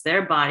benefits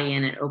their body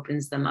and it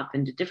opens them up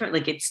into different,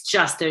 like it's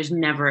just, there's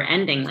never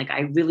ending. Like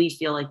I really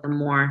feel like the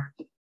more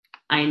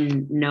I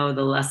know,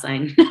 the less I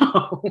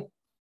know.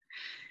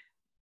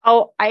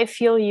 Oh, I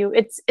feel you.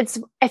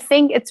 I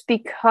think it's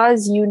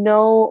because you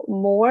know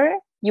more,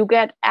 you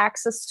get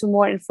access to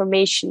more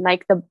information.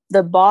 Like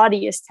the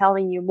body is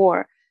telling you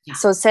more. Yeah.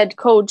 So said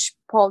coach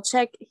Paul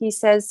Chek, he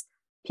says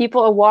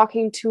people are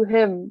walking to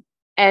him,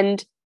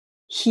 and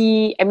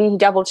he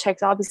double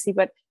checks obviously,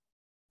 but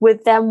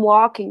with them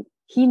walking,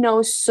 he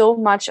knows so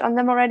much on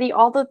them already,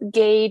 all the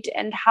gait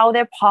and how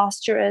their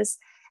posture is.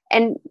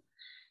 And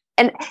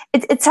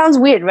it sounds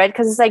weird, right?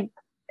 Because it's like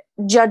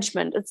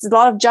judgment. It's a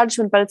lot of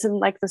judgment, but it's in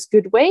like this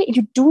good way.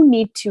 You do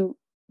need to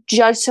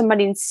judge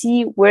somebody and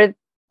see where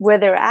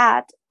they're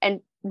at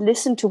and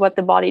listen to what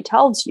the body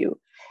tells you.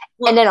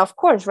 Well, and then of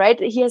course, right,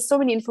 he has so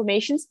many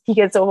informations, he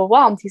gets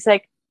overwhelmed. He's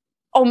like,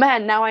 oh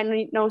man, now I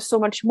know so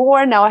much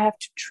more. Now I have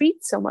to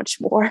treat so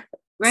much more.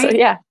 Right. So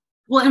yeah.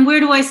 Well, and where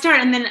do I start?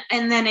 And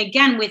then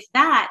again with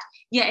that,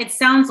 yeah, it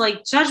sounds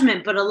like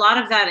judgment, but a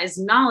lot of that is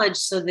knowledge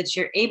so that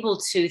you're able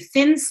to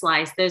thin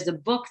slice. There's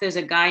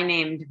a guy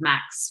named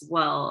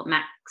Maxwell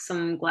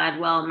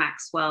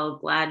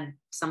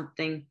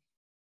something.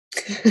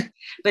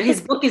 But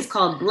his book is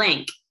called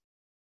Blank.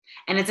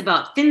 And it's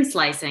about thin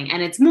slicing,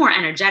 and it's more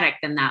energetic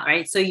than that,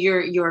 right? So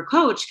your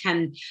coach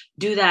can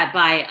do that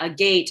by a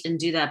gate and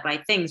do that by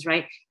things,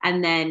 right?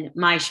 And then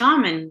my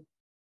shaman,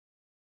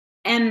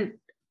 and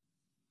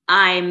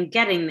I'm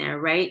getting there,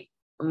 right?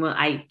 Well,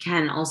 I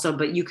can also,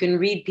 but you can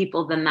read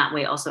people then that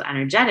way also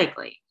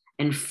energetically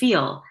and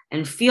feel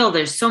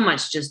there's so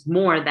much just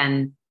more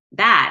than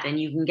that.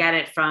 And you can get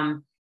it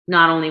from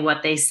not only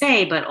what they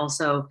say, but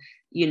also,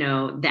 you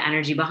know, the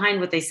energy behind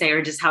what they say,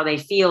 or just how they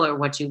feel, or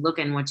what you look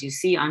and what you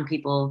see on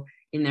people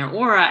in their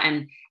aura.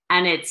 And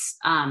it's,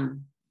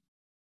 then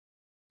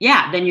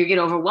you get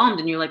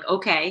overwhelmed and you're like,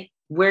 okay,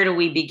 where do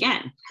we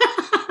begin?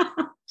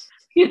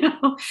 You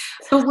know,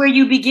 but where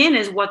you begin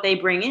is what they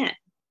bring in.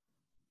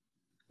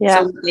 Yeah.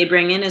 So what they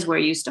bring in is where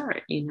you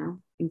start, you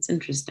know, it's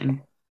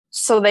interesting.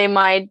 So they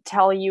might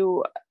tell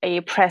you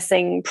a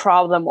pressing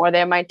problem, or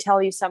they might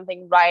tell you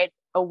something right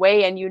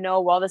away, and you know,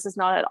 well, this is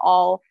not at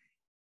all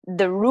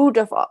the root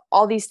of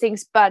all these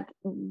things, but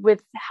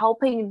with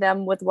helping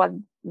them with what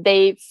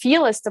they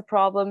feel is the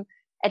problem,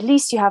 at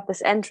least you have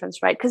this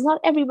entrance, right? Because not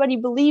everybody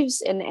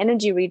believes in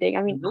energy reading.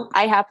 I mean, nope.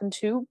 I happen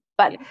to,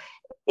 but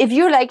if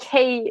you're like,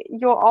 hey,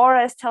 your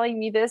aura is telling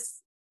me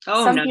this,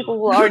 some people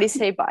will already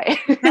say bye.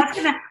 That's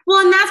gonna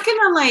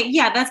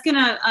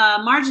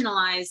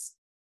marginalize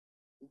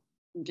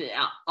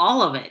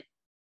all of it.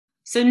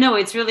 So no,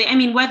 it's really, I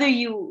mean, whether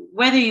you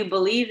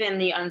believe in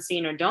the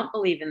unseen or don't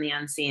believe in the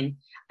unseen,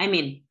 I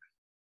mean,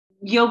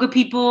 yoga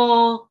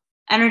people,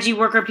 energy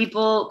worker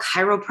people,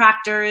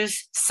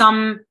 chiropractors,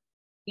 some,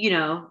 you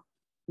know,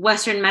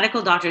 Western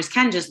medical doctors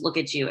can just look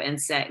at you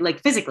and say,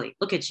 like, physically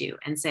look at you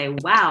and say,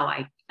 wow,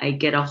 I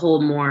get a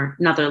whole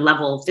another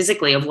level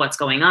physically of what's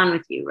going on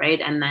with you, right?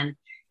 And then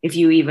if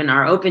you even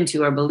are open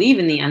to or believe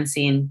in the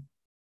unseen,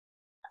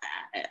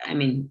 I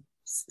mean,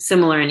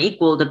 similar and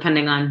equal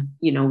depending on,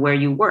 you know, where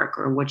you work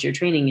or what your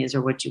training is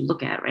or what you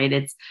look at, right?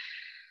 It's,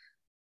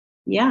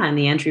 and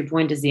the entry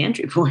point is the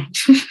entry point.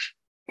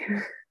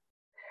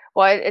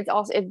 Well,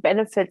 it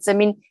benefits. I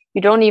mean,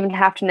 you don't even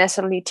have to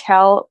necessarily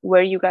tell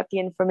where you got the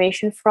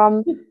information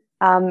from.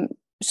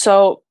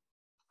 So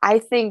I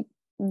think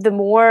the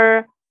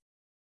more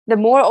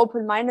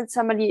open-minded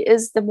somebody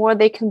is, the more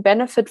they can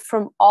benefit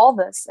from all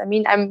this. I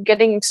mean, I'm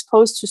getting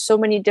exposed to so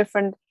many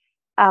different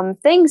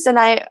things, and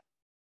I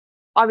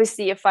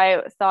obviously, if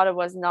I thought it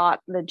was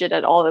not legit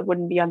at all, it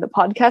wouldn't be on the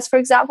podcast, for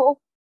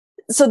example.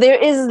 So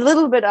there is a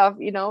little bit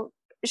of, you know,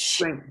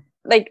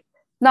 like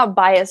not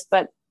bias,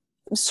 but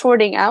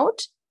sorting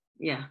out.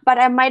 Yeah. But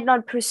I might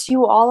not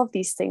pursue all of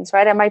these things,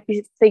 right? I might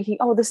be thinking,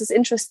 oh, this is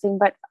interesting,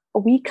 but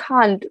we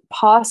can't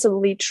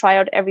possibly try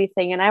out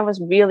everything. And I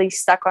was really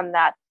stuck on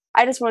that.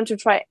 I just wanted to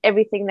try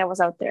everything that was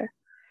out there.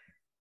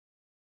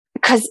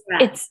 Because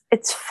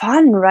it's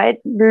fun, right?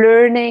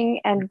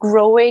 Learning and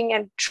growing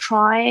and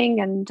trying,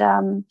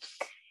 and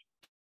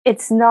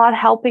it's not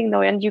helping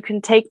though. And you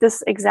can take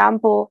this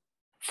example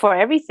for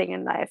everything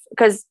in life,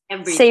 because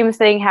same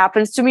thing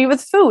happens to me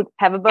with food.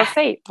 Have a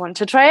buffet, want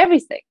to try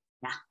everything.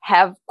 Yeah.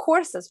 Have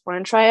courses,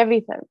 want to try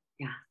everything.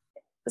 Yeah,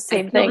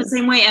 same thing. The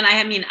same way. And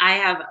I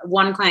have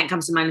one client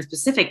comes to mind in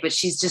specific, but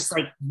she's just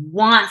like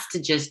wants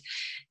to just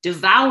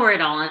devour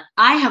it all. And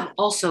I have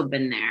also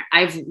been there.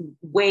 I've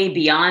way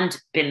beyond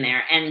been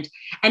there. And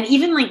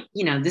even like,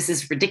 you know, this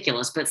is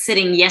ridiculous, but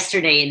sitting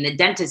yesterday in the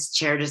dentist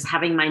chair, just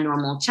having my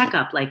normal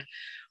checkup, like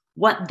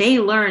what they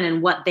learn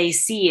and what they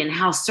see, and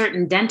how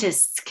certain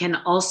dentists can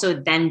also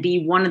then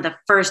be one of the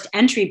first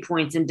entry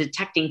points in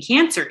detecting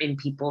cancer in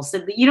people.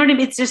 So, you know what I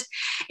mean?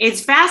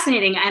 It's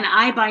fascinating. And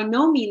I by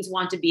no means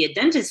want to be a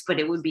dentist, but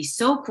it would be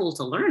so cool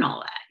to learn all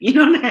that. You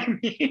know what I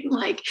mean?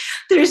 Like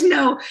there's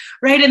no,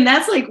 right. And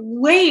that's like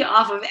way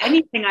off of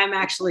anything I'm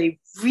actually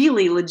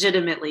really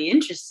legitimately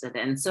interested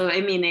in. So,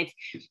 I mean,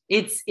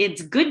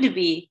 it's good to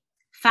be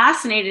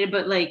fascinated,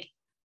 but like,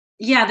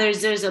 yeah,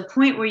 there's a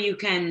point where you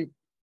can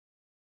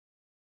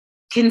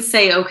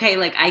say, okay,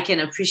 like I can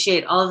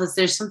appreciate all of this.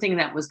 There's something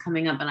that was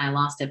coming up and I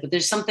lost it, but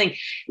there's something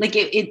like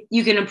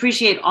you can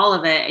appreciate all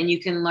of it, and you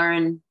can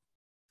learn.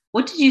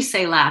 What did you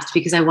say last?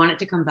 Because I want it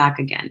to come back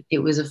again. It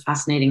was a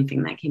fascinating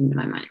thing that came into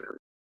my mind. Really.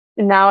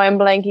 Now I'm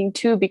blanking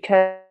too,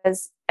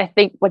 because I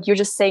think what you're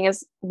just saying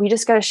is we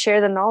just got to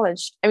share the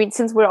knowledge. I mean,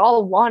 since we're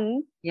all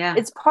one,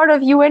 it's part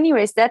of you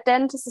anyways. That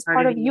dentist is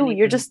part of you.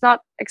 You're just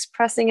not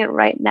expressing it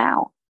right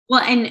now.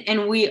 Well,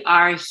 and we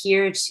are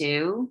here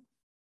to,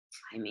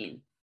 I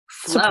mean,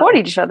 flow. Support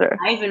each other.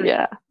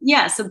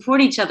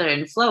 Support each other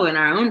and flow in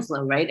our own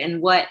flow, right?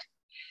 And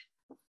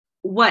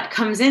what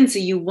comes in, so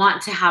you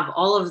want to have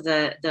all of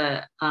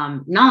the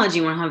knowledge,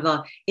 you want to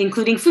have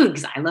including food,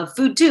 because I love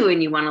food too,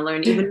 and you want to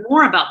learn even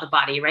more about the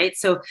body, right?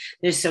 So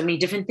there's so many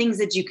different things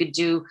that you could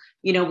do,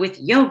 you know, with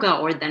yoga,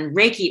 or then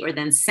Reiki, or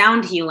then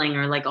sound healing,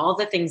 or like all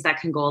the things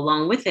that can go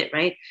along with it,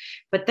 right?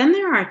 But then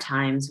there are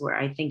times where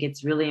I think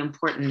it's really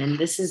important, and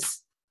this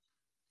is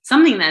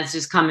something that's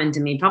just come into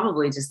me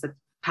probably just the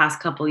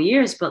past couple of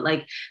years, but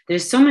like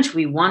there's so much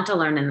we want to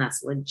learn, and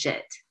that's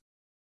legit.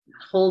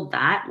 Hold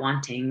that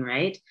wanting,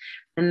 right?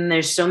 And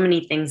there's so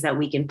many things that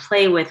we can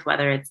play with,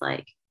 whether it's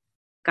like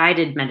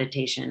guided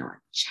meditation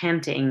or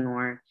chanting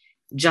or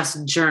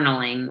just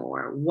journaling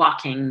or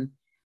walking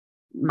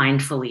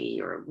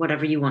mindfully or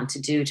whatever you want to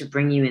do to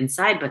bring you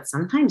inside. But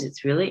sometimes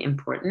it's really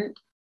important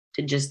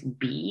to just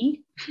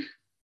be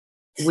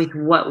with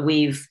what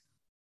we've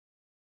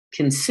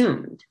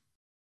consumed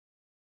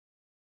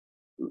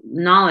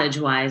knowledge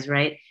wise,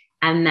 right?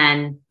 And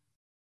then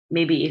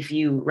maybe if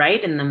you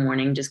write in the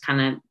morning, just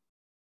kind of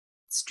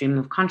stream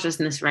of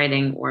consciousness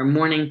writing or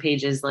morning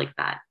pages like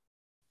that.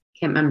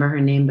 Can't remember her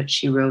name, but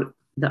she wrote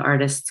The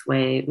Artist's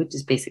Way, which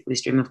is basically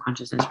stream of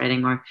consciousness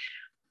writing,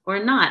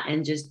 or not,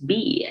 and just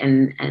be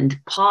and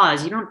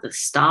pause. You don't have to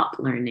stop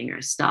learning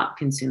or stop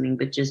consuming,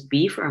 but just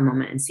be for a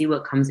moment and see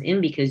what comes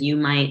in, because you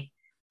might,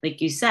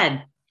 like you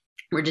said,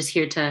 we're just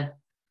here to,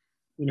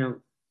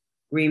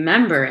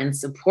 remember and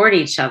support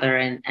each other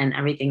and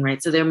everything,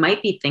 right? So there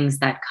might be things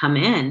that come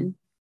in,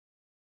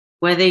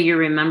 whether you're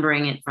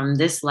remembering it from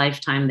this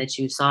lifetime that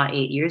you saw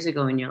 8 years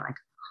ago and you're like,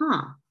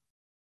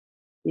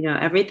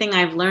 everything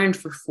I've learned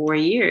for 4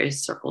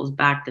 years circles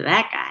back to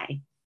that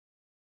guy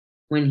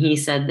when he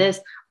said this.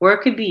 Or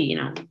it could be,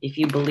 if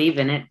you believe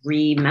in it,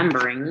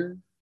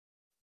 remembering,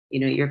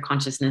 your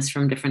consciousness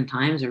from different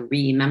times, or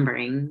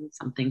remembering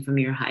something from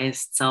your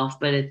highest self.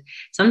 But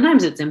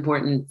sometimes it's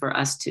important for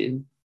us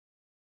to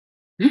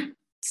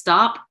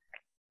stop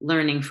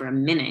learning for a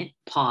minute,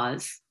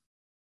 pause,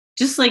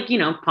 just like,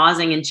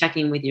 pausing and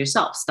checking with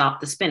yourself,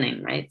 stop the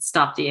spinning, right?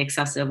 Stop the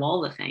excessive,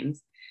 all the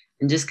things,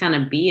 and just kind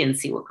of be and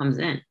see what comes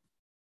in.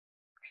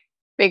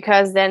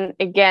 Because then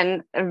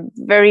again, a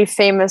very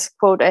famous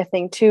quote, I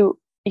think too,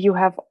 you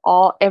have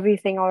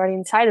everything already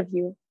inside of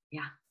you.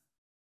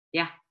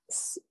 Yeah.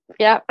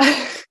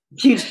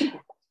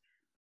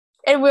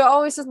 And we're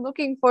always just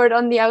looking for it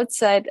on the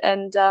outside,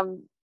 and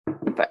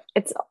but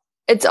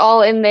it's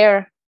all in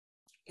there.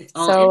 It's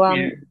all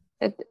in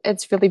there.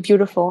 It's really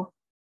beautiful.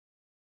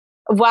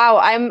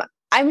 Wow,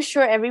 I'm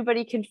sure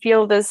everybody can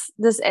feel this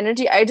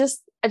energy. I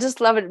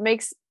just love it.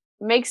 It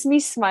makes me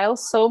smile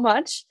so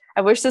much.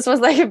 I wish this was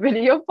like a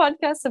video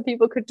podcast so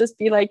people could just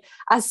be like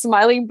us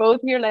smiling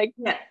both here, like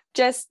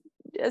just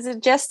is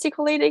it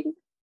gesticulating?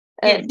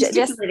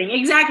 Gesticulating.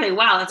 Exactly.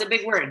 Wow, that's a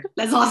big word.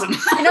 That's awesome.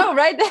 I know,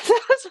 right?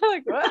 That's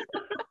like, what?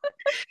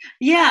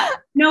 Yeah.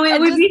 No, it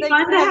would be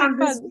fun to have fun.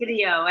 this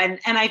video, and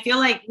I feel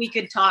like we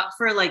could talk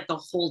for like the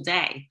whole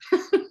day.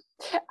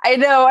 I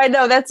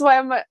know. That's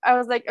why I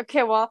was like,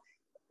 okay, well,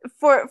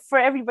 for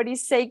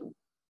everybody's sake,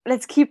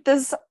 let's keep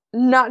this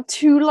not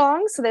too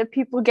long so that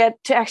people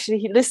get to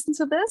actually listen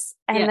to this,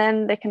 and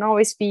then there can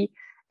always be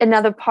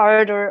another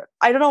part, or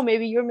I don't know,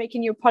 maybe you're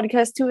making your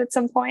podcast too at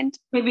some point.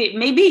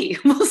 Maybe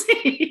we'll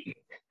see.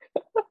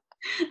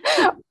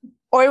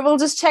 Or we'll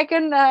just check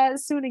in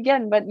soon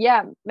again. But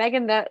yeah,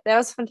 Meghan, that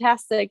was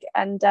fantastic,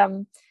 and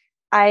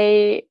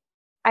I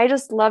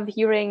just love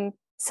hearing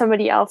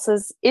somebody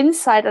else's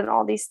insight on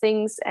all these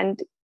things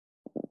and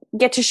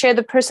get to share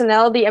the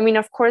personality. I mean,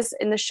 of course,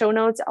 in the show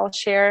notes, I'll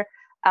share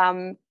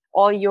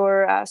all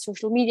your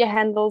social media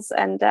handles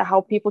and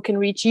how people can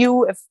reach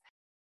you. If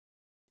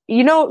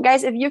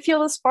guys, if you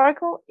feel the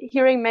sparkle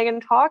hearing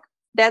Meghan talk,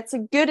 that's a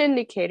good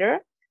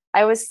indicator.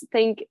 I always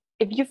think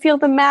if you feel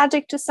the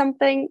magic to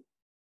something,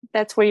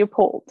 that's where you're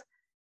pulled.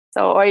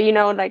 So, or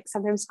like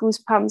sometimes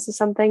goosebumps or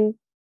something.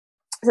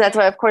 So that's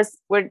why, of course,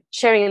 we're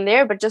sharing in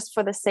there, but just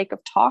for the sake of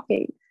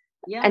talking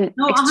and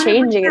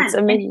exchanging, 100%. It's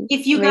amazing. And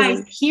if you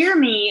guys hear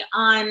me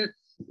on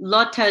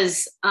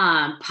Lotta's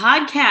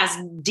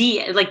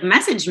podcast,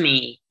 message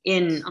me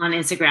on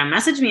Instagram,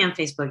 message me on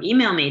Facebook,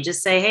 email me,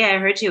 just say, hey, I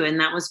heard you and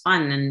that was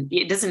fun. And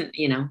it doesn't,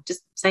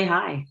 just say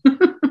hi.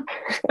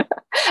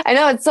 I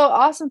know, it's so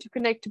awesome to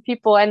connect to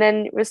people, and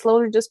then we're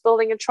slowly just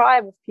building a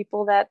tribe of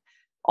people that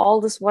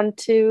all just want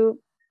to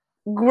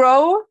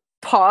grow,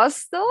 pause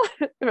still,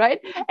 right?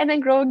 And then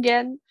grow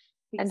again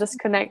and just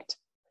connect.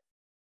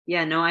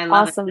 Yeah, no, I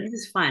love it. This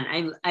is fun.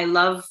 I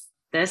love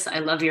this. I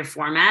love your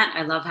format.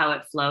 I love how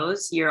it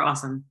flows. You're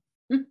awesome.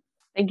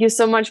 Thank you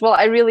so much. Well,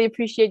 I really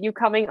appreciate you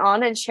coming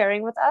on and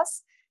sharing with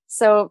us.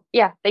 So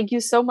yeah, thank you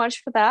so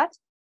much for that.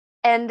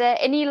 And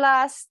any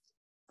last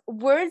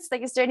words?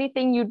 Like, is there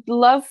anything you'd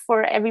love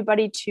for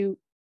everybody to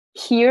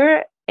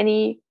hear?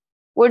 Any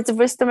words of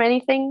wisdom,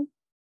 anything?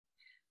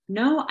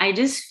 No, I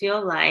just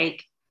feel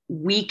like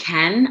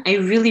I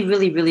really,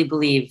 really, really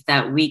believe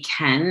that we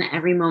can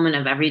every moment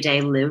of every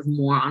day live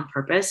more on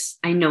purpose.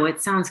 I know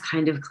it sounds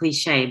kind of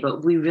cliche,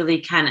 but we really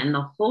can. And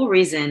the whole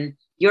reason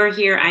you're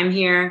here, I'm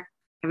here,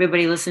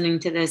 everybody listening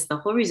to this, the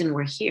whole reason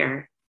we're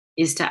here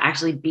is to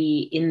actually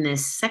be in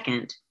this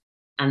second,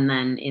 and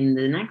then in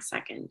the next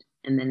second,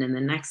 and then in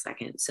the next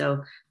second.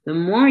 So the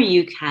more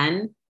you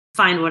can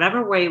find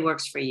whatever way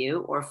works for you,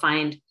 or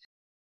find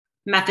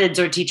methods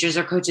or teachers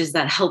or coaches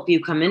that help you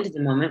come into the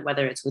moment,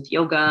 whether it's with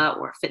yoga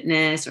or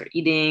fitness or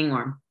eating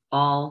or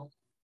all,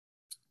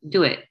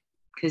 do it,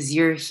 because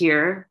you're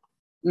here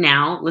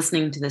now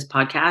listening to this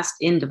podcast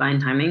in divine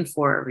timing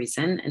for a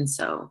reason. And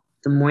so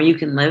the more you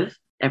can live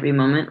every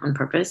moment on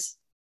purpose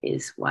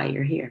is why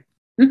you're here.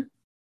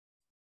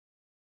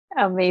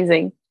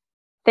 Amazing.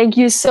 Thank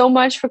you so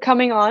much for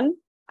coming on.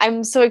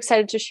 I'm so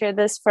excited to share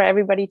this for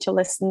everybody to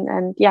listen.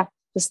 And yeah,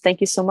 just thank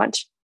you so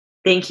much.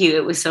 Thank you.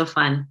 It was so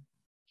fun.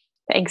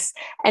 Thanks.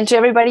 And to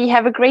everybody,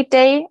 have a great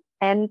day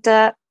and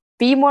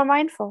be more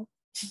mindful.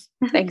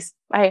 Thanks.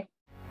 Bye.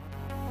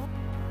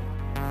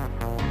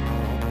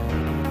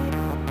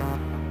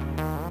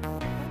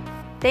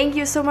 Thank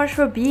you so much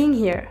for being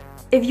here.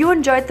 If you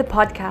enjoyed the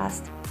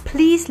podcast,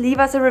 please leave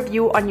us a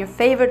review on your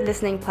favorite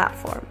listening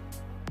platform.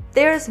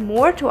 There is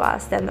more to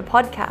us than the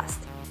podcast.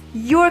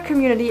 Your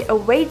community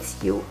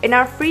awaits you in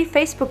our free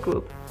Facebook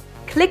group.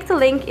 Click the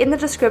link in the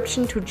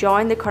description to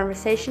join the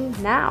conversation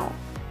now.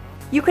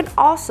 You can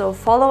also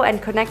follow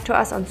and connect to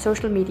us on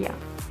social media.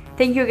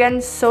 Thank you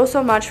again so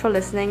much for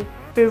listening.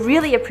 We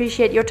really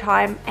appreciate your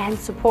time and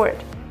support.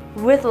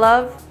 With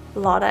love,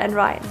 Lotta and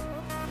Ryan.